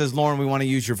along and says, Lauren, we want to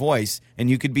use your voice, and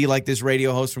you could be like this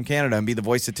radio host from Canada and be the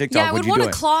voice of TikTok, Yeah, I would you want do a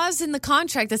it? clause in the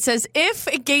contract that says if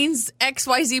it gains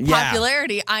XYZ Yeah.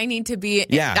 popularity, I need to be.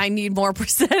 Yeah. I need more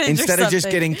percentage. Instead or of just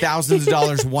something. getting thousands of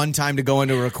dollars one time to go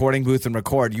into a recording booth and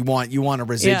record, you want a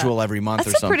residual every month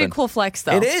That's or a something. pretty cool flex,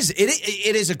 though. It is.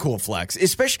 It is a cool flex,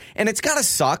 especially, and it's gotta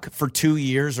suck for 2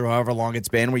 years or however long it's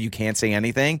been where you can't say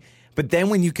anything. But then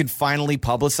when you can finally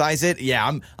publicize it,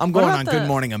 yeah, I'm going on Good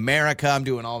Morning America. I'm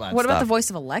doing all that. What stuff. about the voice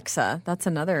of Alexa? That's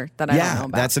another that I don't know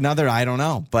about. That's another I don't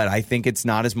know, but I think it's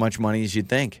not as much money as you'd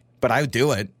think. But I would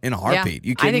do it in a heartbeat.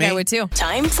 You I kidding think me? I would too.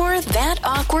 Time for That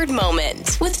Awkward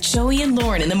Moment with Joey and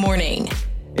Lauren in the morning.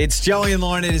 It's Joey and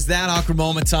Lauren. It is That Awkward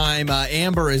Moment time.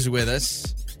 Amber is with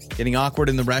us. Getting awkward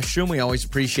in the restroom. We always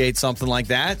appreciate something like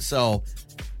that. So,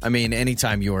 I mean,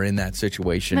 anytime you are in that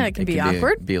situation, Yeah, it can be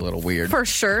awkward. Be a little weird. For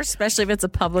sure, especially if it's a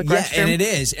public Yeah, restroom. and it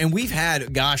is. And we've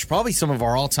had, probably some of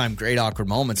our all-time great awkward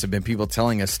moments have been people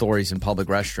telling us stories in public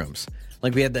restrooms.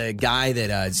 Like we had the guy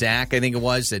that, Zach, I think it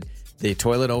was, that the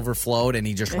toilet overflowed and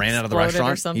he just ran out of the Exploded or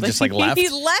restaurant. something. He just left. He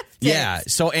left it. Yeah.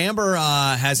 So Amber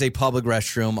has a public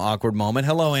restroom awkward moment.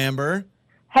 Hello, Amber.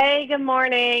 Hey, good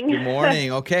morning. Good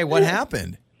morning. Okay, what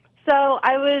happened? So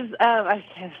I was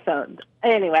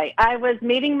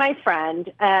meeting my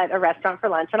friend at a restaurant for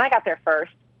lunch, and I got there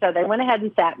first. So they went ahead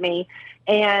and sat me,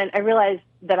 and I realized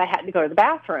that I had to go to the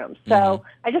bathroom. So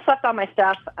I just left all my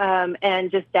stuff and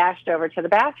just dashed over to the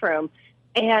bathroom.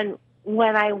 And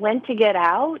when I went to get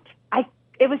out,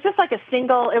 it was just like a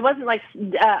single. It wasn't like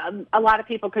a lot of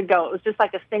people could go. It was just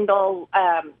like a single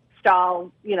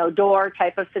stall, door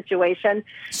type of situation.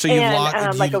 So you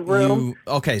lock like a room.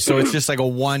 Okay, so it's just like a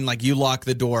one, like you lock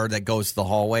the door that goes to the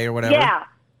hallway or whatever. Yeah,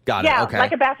 got it. yeah, Okay,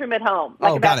 like a bathroom at home.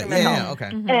 got it. Yeah, okay.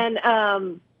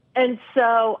 And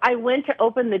so I went to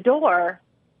open the door,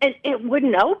 and it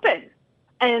wouldn't open.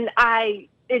 And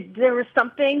there was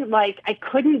something like I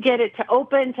couldn't get it to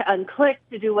open, to unclick,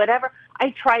 to do whatever.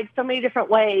 I tried so many different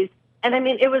ways, and I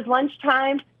mean it was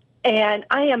lunchtime, and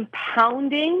I am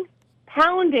pounding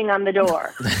on the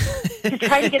door to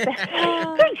try to get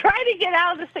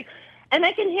out of this thing. And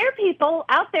I can hear people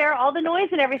out there, all the noise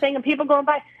and everything, and people going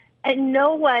by, and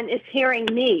no one is hearing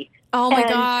me. Oh my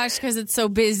gosh, because it's so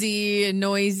busy and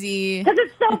noisy. Because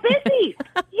it's so busy.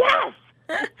 Yes,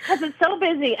 because it's so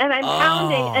busy, and I'm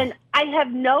pounding, and I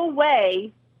have no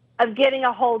way of getting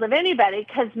a hold of anybody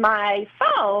because my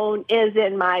phone is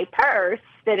in my purse,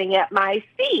 sitting at my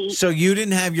feet. So you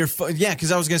didn't have your phone? Yeah,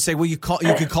 because I was going to say, well, you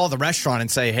could call the restaurant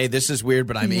and say, hey, this is weird,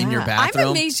 but I'm in your bathroom.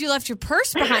 I'm amazed you left your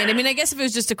purse behind. I mean, I guess if it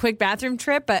was just a quick bathroom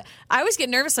trip, but I always get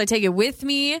nervous, so I take it with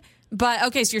me. But,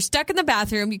 okay, so you're stuck in the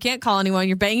bathroom. You can't call anyone.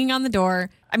 You're banging on the door.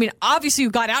 I mean, obviously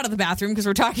you got out of the bathroom because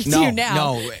we're talking to you now.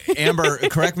 No, Amber,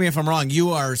 correct me if I'm wrong. You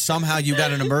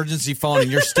got an emergency phone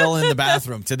and you're still in the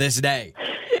bathroom to this day.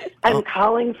 I'm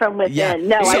calling from within. Yeah.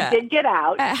 No, I did get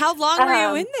out. How long were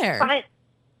you in there?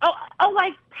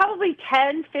 Like probably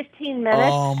 10, 15 minutes.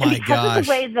 Oh, my and because gosh. of the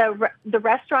way the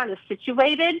restaurant is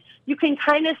situated, you can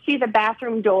kind of see the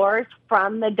bathroom doors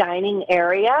from the dining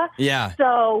area. Yeah.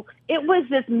 So it was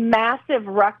this massive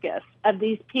ruckus of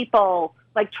these people,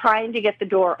 like, trying to get the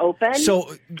door open.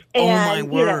 So, oh, my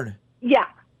word. Yeah.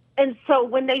 And so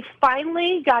when they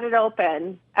finally got it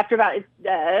open, after about,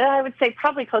 I would say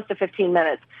probably close to 15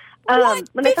 minutes,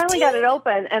 when they finally got it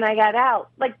open and I got out,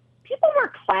 like, people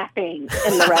were clapping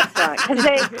in the restaurant because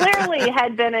they clearly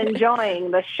had been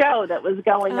enjoying the show that was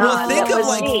going on. Well, think It of, was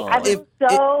like, neat. I was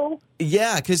so...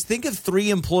 Yeah, because think of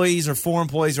 3 employees or 4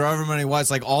 employees or however many it was,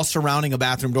 like, all surrounding a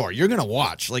bathroom door. You're going to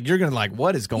watch. Like, you're going to, like,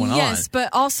 what is going on? Yes, but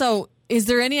also, is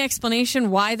there any explanation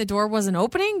why the door wasn't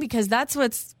opening? Because that's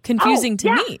what's confusing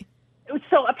to me.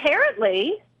 So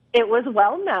apparently, it was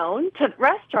well known to the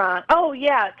restaurant. Oh,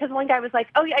 yeah, because one guy was like,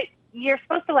 oh, yeah, you're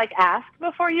supposed to, like, ask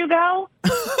before you go.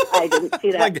 I didn't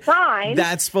see that Like, sign.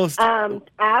 That's supposed to...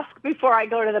 Ask before I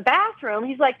go to the bathroom.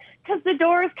 He's like, because the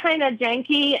door is kind of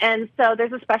janky, and so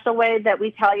there's a special way that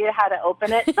we tell you how to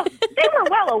open it. So they were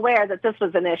well aware that this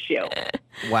was an issue.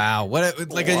 Wow.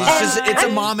 It's a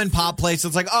mom and pop place.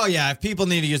 It's like, oh, yeah, if people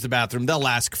need to use the bathroom, they'll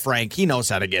ask Frank. He knows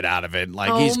how to get out of it.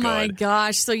 Like, he's good. Oh, my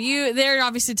gosh. So they're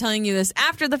obviously telling you this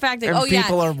after the fact that, And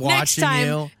people are next watching time,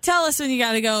 you. tell us when you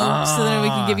got to go so that we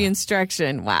can give you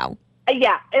instruction. Wow.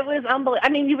 Yeah, it was unbelievable. I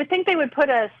mean, you would think they would put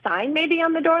a sign maybe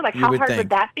on the door, like You how would hard think. would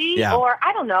that be? Yeah. Or,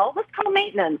 I don't know, let's call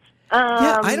maintenance.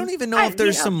 Yeah, I don't even know if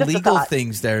there's some just a legal thought.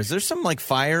 things there. Is there some like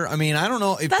fire? I mean, I don't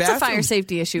know. If That's a fire bathroom-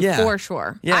 safety issue Yeah. for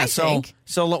sure. Yeah, I so think.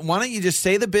 why don't you just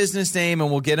say the business name and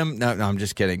we'll get them? No, I'm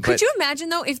just kidding. Could you imagine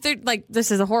though if they're like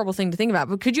this is a horrible thing to think about,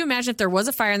 but could you imagine if there was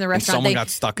a fire in the restaurant? someone got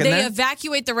stuck in they there?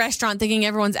 evacuate the restaurant thinking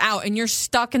everyone's out, and you're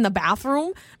stuck in the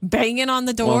bathroom banging on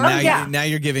the door. Well, yeah. now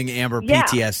you're giving Amber Yeah.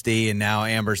 PTSD, and now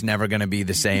Amber's never going to be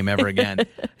the same ever again.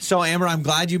 So, Amber, I'm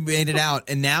glad you made it out.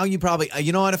 And now you probably,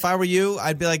 you know what, if I were you,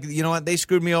 I'd be like, you know what, they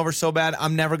screwed me over so bad,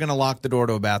 I'm never going to lock the door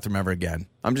to a bathroom ever again.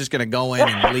 I'm just going to go in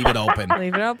and leave it open.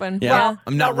 Leave it open. Yeah,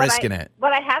 I'm not So what risking it.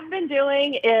 What I have been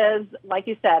doing is, like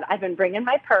you said, I've been bringing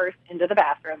my purse into the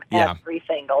bathroom Yeah. every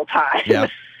single time. Yeah,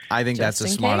 I think Just that's a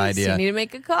in smart case idea. You need to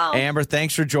make a call. Amber,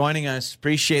 thanks for joining us.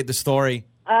 Appreciate the story.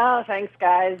 Oh, thanks,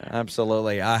 guys.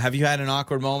 Absolutely. Have you had an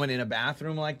awkward moment in a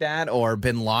bathroom like that or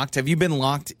been locked? Have you been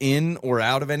locked in or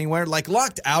out of anywhere? Like,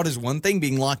 locked out is one thing,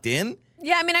 being locked in?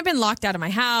 Yeah, I mean, I've been locked out of my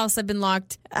house. I've been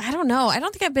locked. I don't know. I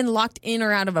don't think I've been locked in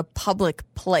or out of a public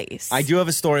place. I do have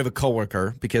a story of a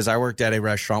coworker because I worked at a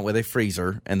restaurant with a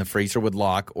freezer, and the freezer would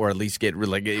lock or at least get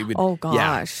like it would. Oh,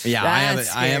 gosh. yeah. That's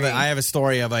I scary. have a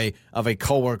story of a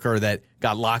coworker that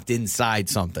got locked inside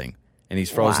something, and he's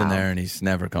frozen Wow. there, and he's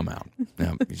never come out.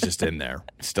 Yeah, he's just in there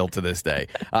still to this day.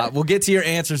 We'll get to your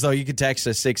answers though. You can text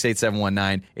us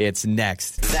 68719. It's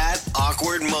next. That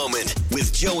awkward moment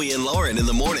with Joey and Lauren in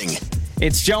the morning.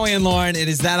 It's Joey and Lauren. It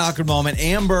is that awkward moment.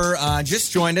 Amber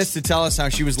just joined us to tell us how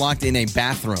she was locked in a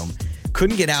bathroom,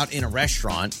 couldn't get out in a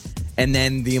restaurant, and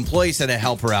then the employees had to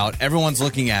help her out. Everyone's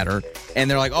looking at her, and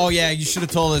they're like, oh, yeah, you should have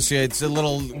told us. It's a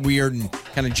little weird and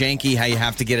kind of janky how you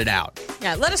have to get it out.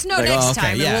 Yeah, let us know Like, next oh, okay,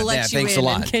 time, yeah, and we'll let you thanks in a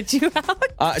lot. and get you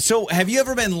out. So have you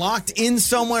ever been locked in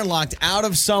somewhere, locked out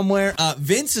of somewhere?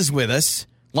 Vince is with us,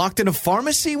 locked in a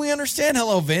pharmacy, we understand.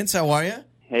 Hello, Vince. How are you?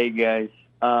 Hey guys.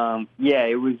 Yeah,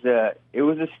 it was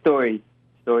a story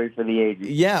for the ages.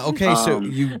 Yeah, okay. So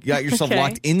Um, you got yourself Okay.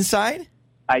 locked inside?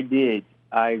 I did.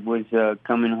 I was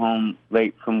coming home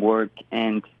late from work,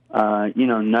 and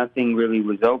nothing really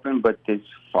was open, but this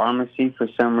pharmacy for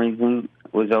some reason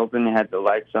was open. It had the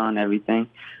lights on, everything.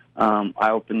 I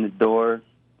opened the door,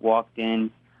 walked in.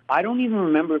 I don't even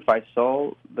remember if I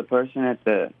saw the person at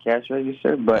the cash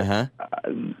register, but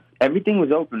everything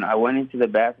was open. I went into the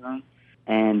bathroom.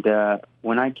 And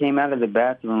when I came out of the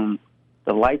bathroom,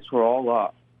 the lights were all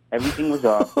off. Everything was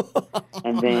off.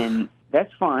 And then,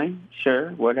 that's fine, sure,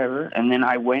 whatever. And then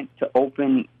I went to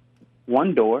open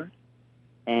one door,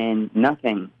 and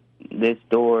nothing. This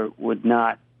door would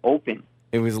not open.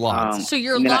 It was locked. So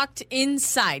you're and then locked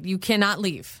inside. You cannot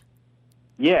leave.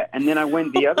 Yeah, and then I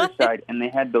went the other side, and they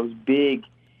had those big,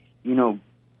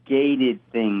 gated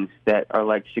things that are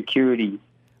like security.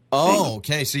 Oh,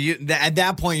 okay. So you at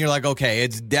that point you're like, okay,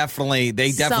 they definitely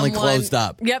Someone- closed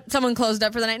up. Yep, someone closed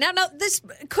up for the night. Now, this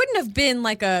couldn't have been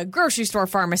like a grocery store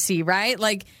pharmacy, right?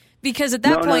 Like, because at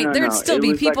that point, there'd still It be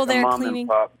was people like a there mom and cleaning.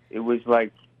 pop. It was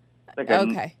like a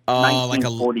Okay. Oh, like a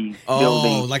 1940s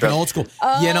building. like an old school.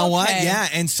 You know what? Okay. Yeah,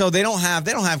 and so they don't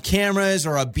have cameras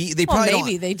or a beep. They Well, probably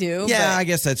maybe don't. they do. Yeah, but- I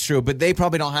guess that's true. But they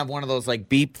probably don't have one of those like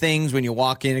beep things when you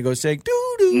walk in and go say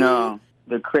doo doo. No,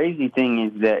 the crazy thing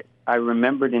is that I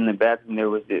remembered in the bathroom there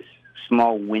was this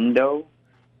small window,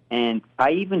 and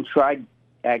I even tried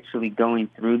actually going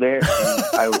through there.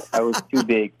 And I was too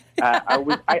big. I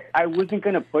wasn't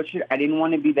going to push it. I didn't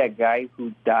want to be that guy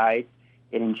who died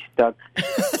getting stuck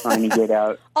trying to get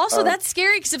out. Also, that's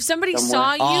scary because if somebody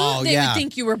saw somewhere. you, Oh, they yeah. would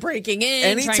think you were breaking in,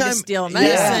 trying Anytime- to steal Yeah.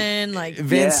 medicine. Like,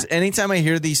 Vince, anytime I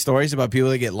hear these stories about people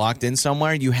that get locked in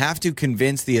somewhere, you have to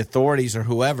convince the authorities or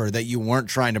whoever that you weren't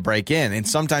trying to break in, and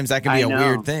sometimes that can be I a know.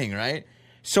 weird thing, right?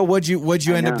 So what'd you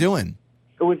I end up know. doing?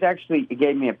 It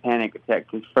gave me a panic attack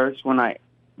because first when I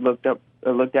looked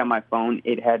at my phone,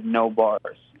 it had no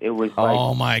bars. It was like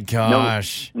Oh my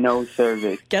gosh! no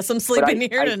service. guess I'm But sleeping I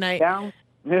here tonight. Found,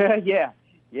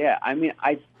 yeah. I mean,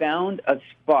 I found a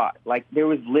spot. Like there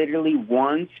was literally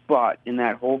one spot in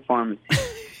that whole pharmacy.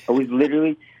 I was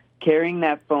literally carrying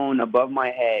that phone above my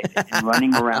head and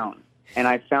running around, and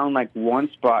I found like one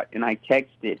spot, and I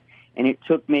texted, and it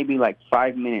took maybe like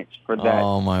 5 minutes for that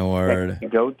Oh my word! text to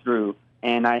go through,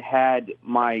 and I had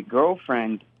my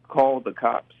girlfriend call the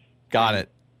cops. Got it.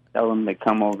 Tell them to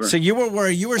come over. So you were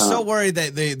worried. You were so worried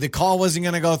that the call wasn't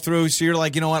going to go through. So you're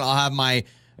like, you know what? I'll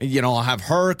have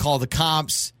her call the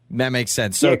cops. That makes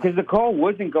sense. So yeah, because the call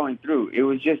wasn't going through. It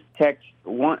was just text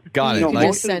one. Got it. You know, Like-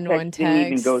 most of the Send texts one didn't even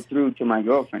text. go through to my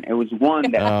girlfriend. It was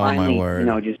one that Oh, my finally,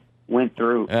 word. just went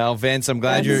through. Well, Vince, I'm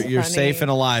glad That's you're funny. safe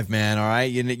and alive, man. All right,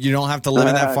 you don't have to live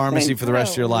in that pharmacy thanks. for the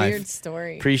rest of your life. Weird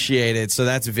story. Appreciate it. So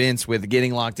that's Vince with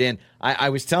Getting Locked In. I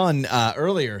was telling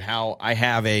earlier how I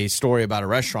have a story about a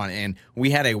restaurant, and we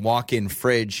had a walk-in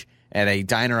fridge at a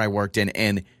diner I worked in,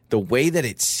 and the way that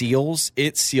it seals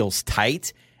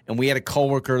tight. And we had a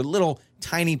coworker, a little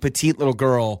tiny, petite little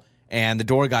girl, and the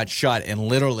door got shut, and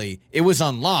literally it was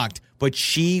unlocked, but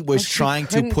she was trying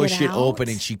to couldn't push get it out? open,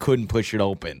 and she couldn't push it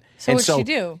open. So and what'd she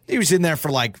do? He was in there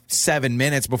for like 7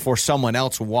 minutes before someone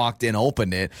else walked in,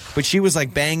 opened it. But she was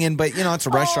like banging, but it's a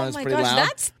restaurant, it's pretty loud.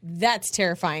 That's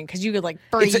terrifying because you could like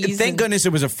freeze. Thank goodness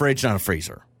it was a fridge, not a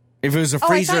freezer. If it was a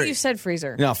freezer, I thought you said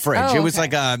freezer. no, fridge. Oh, It was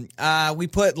okay. like we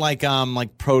put like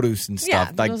produce and stuff,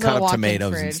 Yeah, like it was cut a up walk-in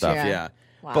tomatoes and fridge, stuff. yeah. Yeah.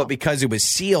 Wow. But because it was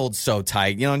sealed so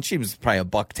tight, and she was probably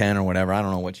 $110 or whatever. I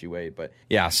don't know what she weighed, but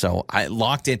yeah. So I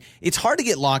locked in. It's hard to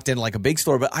get locked in like a big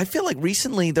store, but I feel like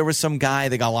recently there was some guy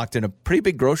that got locked in a pretty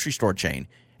big grocery store chain.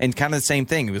 And kind of the same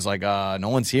thing. It was like, no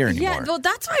one's here anymore. Yeah, well,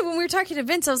 that's why when we were talking to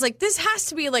Vince, I was like, this has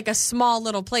to be like a small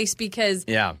little place because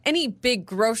any big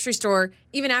grocery store,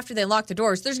 even after they lock the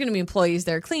doors, there's going to be employees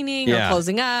there cleaning or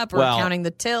closing up or counting the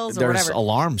tills or there's whatever.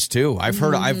 alarms too. I've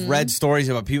read stories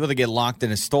about people that get locked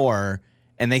in a store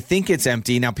and they think it's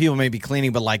empty. Now, people may be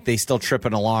cleaning, but like they still trip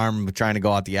an alarm trying to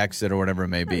go out the exit or whatever it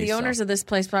may be. The owners of this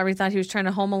place probably thought he was trying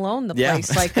to Home Alone the Yeah.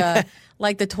 place,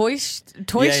 like the toy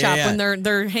shop when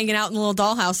they're hanging out in the little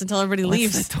dollhouse until everybody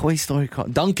leaves. What's the toy store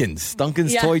called? Duncan's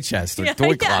Yeah. toy chest or Yeah, toy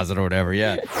yeah. closet or whatever.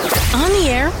 Yeah. On the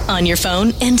air, on your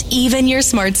phone, and even your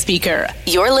smart speaker.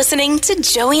 You're listening to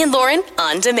Joey and Lauren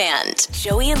on demand.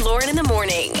 Joey and Lauren in the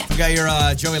morning. We got your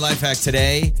Joey Life Hack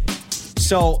today.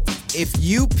 So if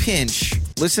you pinch,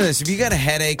 listen to this. If you got a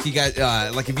headache, you got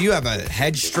if you have a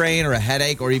head strain or a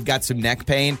headache or you've got some neck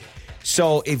pain.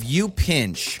 So if you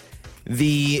pinch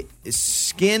the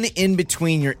skin in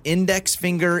between your index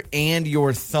finger and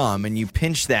your thumb and you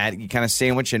pinch that, you kind of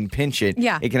sandwich and pinch it,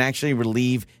 Yeah. it can actually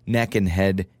relieve neck and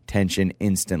head tension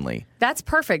instantly. That's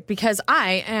perfect because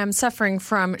I am suffering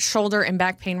from shoulder and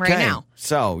back pain right Okay. now.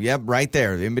 So, yep, right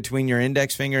there, in between your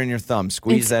index finger and your thumb.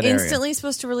 Squeeze It's that area. instantly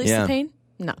supposed to release Yeah. the pain?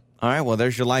 No. All right, well,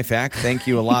 there's your life hack. Thank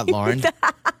you a lot, Lauren.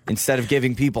 Instead of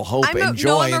giving people hope and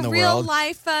joy in the I'm a real world.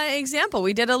 life example.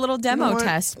 We did a little demo You know what?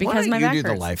 test Why because don't my you back do the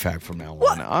hurts. life hack from now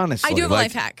on, honestly. I do have a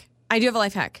life hack.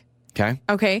 Okay.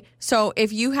 Okay, so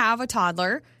if you have a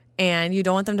toddler and you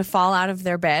don't want them to fall out of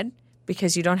their bed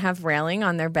because you don't have railing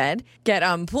on their bed, get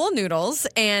pool noodles,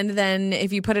 and then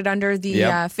if you put it under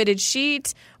the fitted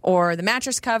sheet or the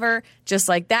mattress cover, just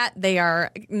like that, they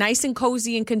are nice and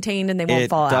cozy and contained, and they won't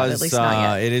fall out. At least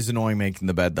not yet. It is annoying making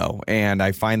the bed, though. And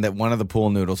I find that one of the pool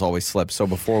noodles always slips. So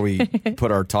before we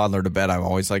put our toddler to bed, I'm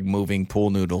always like moving pool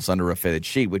noodles under a fitted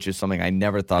sheet, which is something I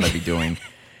never thought I'd be doing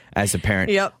as a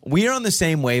parent. Yep. We are on the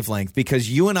same wavelength because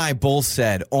you and I both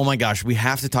said, oh my gosh, we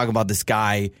have to talk about this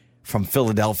guy from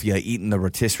Philadelphia eating the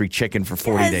rotisserie chicken for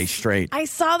 40 Yes. days straight. I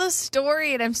saw the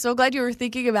story, and I'm so glad you were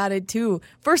thinking about it, too.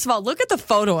 First of all, look at the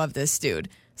photo of this dude.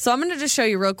 So I'm going to just show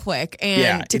you real quick.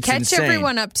 And to it's catch insane.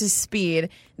 everyone up to speed,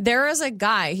 there is a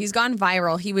guy, he's gone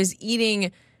viral. He was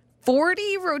eating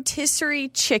 40 rotisserie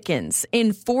chickens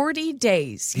in 40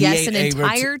 days. He Yes, ate an a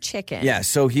entire chicken. Yeah,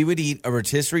 so he would eat a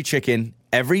rotisserie chicken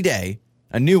every day,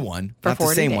 a new one, For not the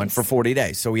 40 same one, days. for 40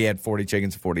 days. So he had 40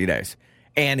 chickens in 40 days.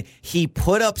 And he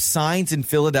put up signs in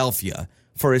Philadelphia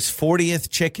for his 40th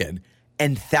chicken,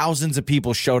 and thousands of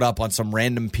people showed up on some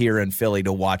random pier in Philly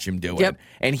to watch him do it. Yep.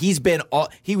 And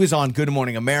he was on Good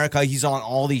Morning America. He's on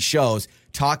all these shows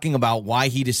talking about why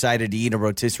he decided to eat a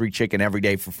rotisserie chicken every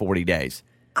day for 40 days.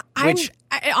 I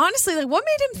honestly, like, what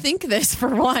made him think this for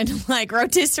one? Like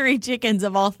rotisserie chickens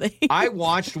of all things. I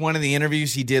watched one of the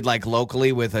interviews he did like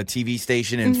locally with a TV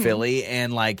station in Philly,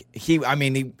 and like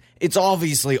it's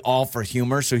obviously all for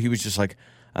humor. So he was just like,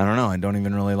 I don't know, I don't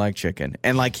even really like chicken,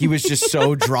 and like he was just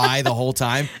so dry the whole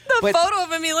time. The photo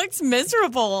of him, he looks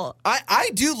miserable. I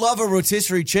do love a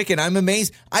rotisserie chicken. I'm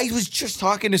amazed. I was just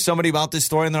talking to somebody about this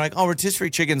story, and they're like, "Oh,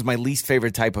 rotisserie chicken's my least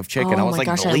favorite type of chicken." I was like,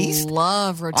 "The least?" I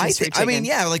love rotisserie chicken. I mean,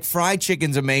 yeah, like fried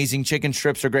chicken's amazing. Chicken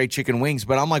strips are great. Chicken wings,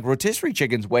 but I'm like, rotisserie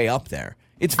chicken's way up there.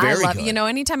 It's very good. You know,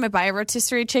 anytime I buy a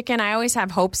rotisserie chicken, I always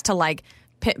have hopes to like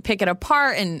pick it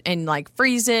apart and like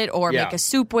freeze it or make a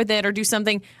soup with it or do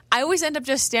something. I always end up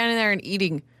just standing there and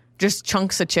eating just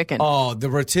chunks of chicken. Oh, the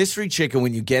rotisserie chicken,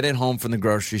 when you get it home from the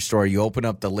grocery store, you open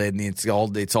up the lid and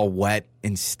it's all wet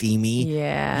and steamy.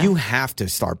 Yeah. You have to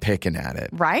start picking at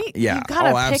it. Right? Yeah. You gotta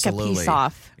pick absolutely. a piece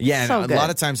off. Yeah, So and good. a lot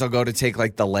of times I'll go to take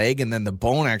like the leg and then the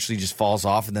bone actually just falls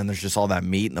off and then there's just all that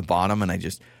meat in the bottom and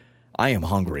I am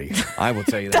hungry. I will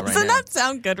tell you that right now. Doesn't that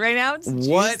sound good right now? It's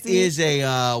What juicy.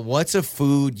 is what's a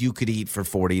food you could eat for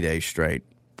 40 days straight?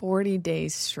 40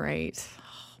 days straight.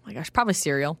 Oh my gosh, probably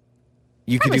cereal.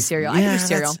 You Probably could do cereal. I could do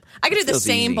cereal. I could do the feels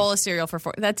same easy. bowl of cereal for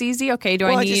 4. That's easy. Okay. Do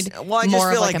I I need just more feel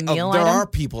of like a meal there item? are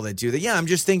people that do that. Yeah, I'm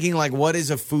just thinking like, what is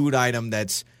a food item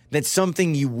that's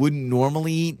something you wouldn't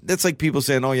normally eat? That's like people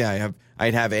saying, "Oh yeah,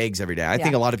 I'd have eggs every day." I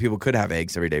think a lot of people could have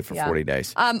eggs every day for 40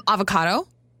 days. Avocado.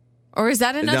 Or is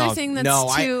that another No, thing that's no,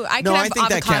 too? I could no, I have think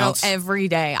that avocado counts. every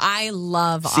day. I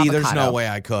love See, avocado. there's no way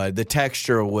I could. The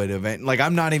texture would have, like,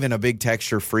 I'm not even a big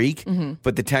texture freak,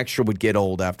 but the texture would get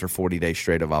old after 40 days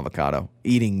straight of avocado.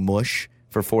 Eating mush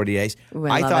for 40 days. Ooh,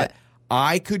 I love thought it.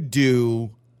 I could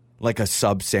do like a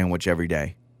sub sandwich every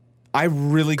day. I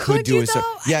really could do you a sub.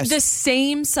 though? Yes. The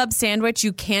same sub sandwich,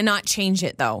 you cannot change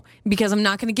it though, because I'm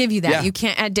not going to give you that. Yeah. You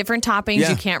can't add different toppings.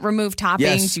 Yeah. You can't remove toppings.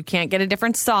 Yes. You can't get a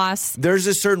different sauce. There's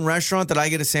a certain restaurant that I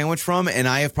get a sandwich from, and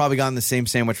I have probably gotten the same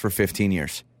sandwich for 15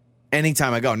 years.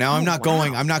 Anytime I go. Now I'm not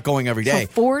going. I'm not going every day.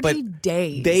 For 40 but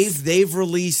days. They've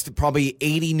released probably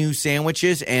 80 new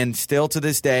sandwiches, and still to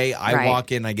this day, I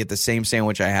walk in, I get the same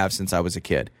sandwich I have since I was a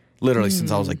kid. Literally since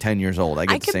I was like 10 years old, I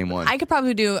get the same one. I could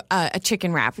probably do a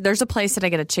chicken wrap. There's a place that I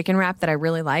get a chicken wrap that I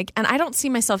really like, and I don't see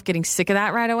myself getting sick of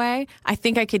that right away. I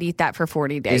think I could eat that for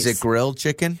 40 days. Is it grilled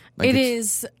chicken? It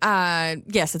is.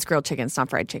 Yes, it's grilled chicken. It's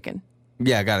not fried chicken.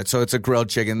 Yeah, I got it. So it's a grilled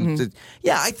chicken.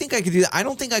 Yeah, I think I could do that. I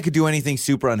don't think I could do anything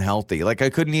super unhealthy. Like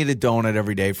I couldn't eat a donut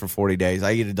every day for 40 days.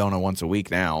 I eat a donut once a week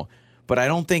now. But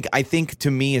I think to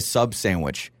me a sub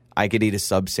sandwich, I could eat a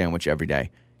sub sandwich every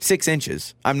day. 6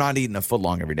 inches. I'm not eating a foot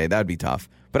long every day. That would be tough.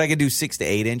 But I could do 6 to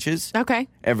 8 inches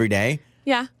every day.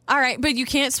 Yeah. All right. But you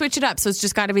can't switch it up. So it's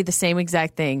just got to be the same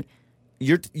exact thing.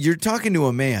 You're talking to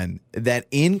a man that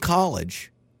in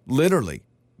college, literally,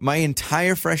 my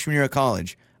entire freshman year of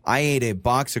college, I ate a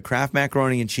box of Kraft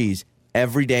macaroni and cheese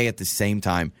every day at the same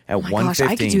time at 1:15. Gosh,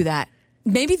 I could do that.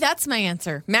 Maybe that's my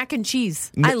answer. Mac and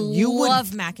cheese. I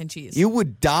love mac and cheese. You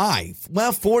would die.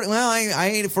 Well, I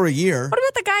ate it for a year. What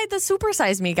about the guy, the Super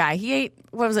Size Me guy? He ate,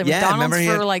 what was it, Yeah, McDonald's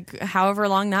remember for like however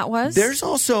long that was? There's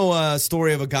also a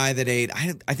story of a guy that ate,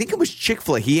 I think it was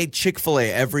Chick-fil-A. He ate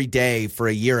Chick-fil-A every day for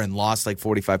a year and lost like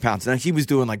 45 pounds. Now, he was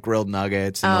doing like grilled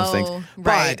nuggets and those things.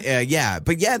 Right.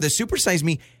 But the Super Size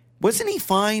Me, wasn't he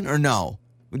fine or no?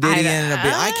 Did he end up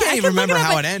being, I can't even remember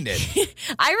how it ended.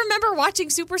 I remember watching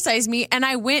Super Size Me, and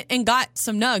I went and got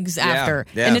some nugs after.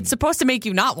 yeah. And it's supposed to make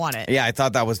you not want it. Yeah, I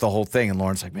thought that was the whole thing. And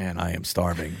Lauren's like, man, I am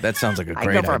starving. That sounds like a great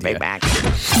idea. I go for a Big Mac.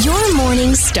 Your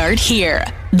mornings start here.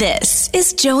 This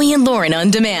is Joey and Lauren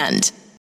on Demand.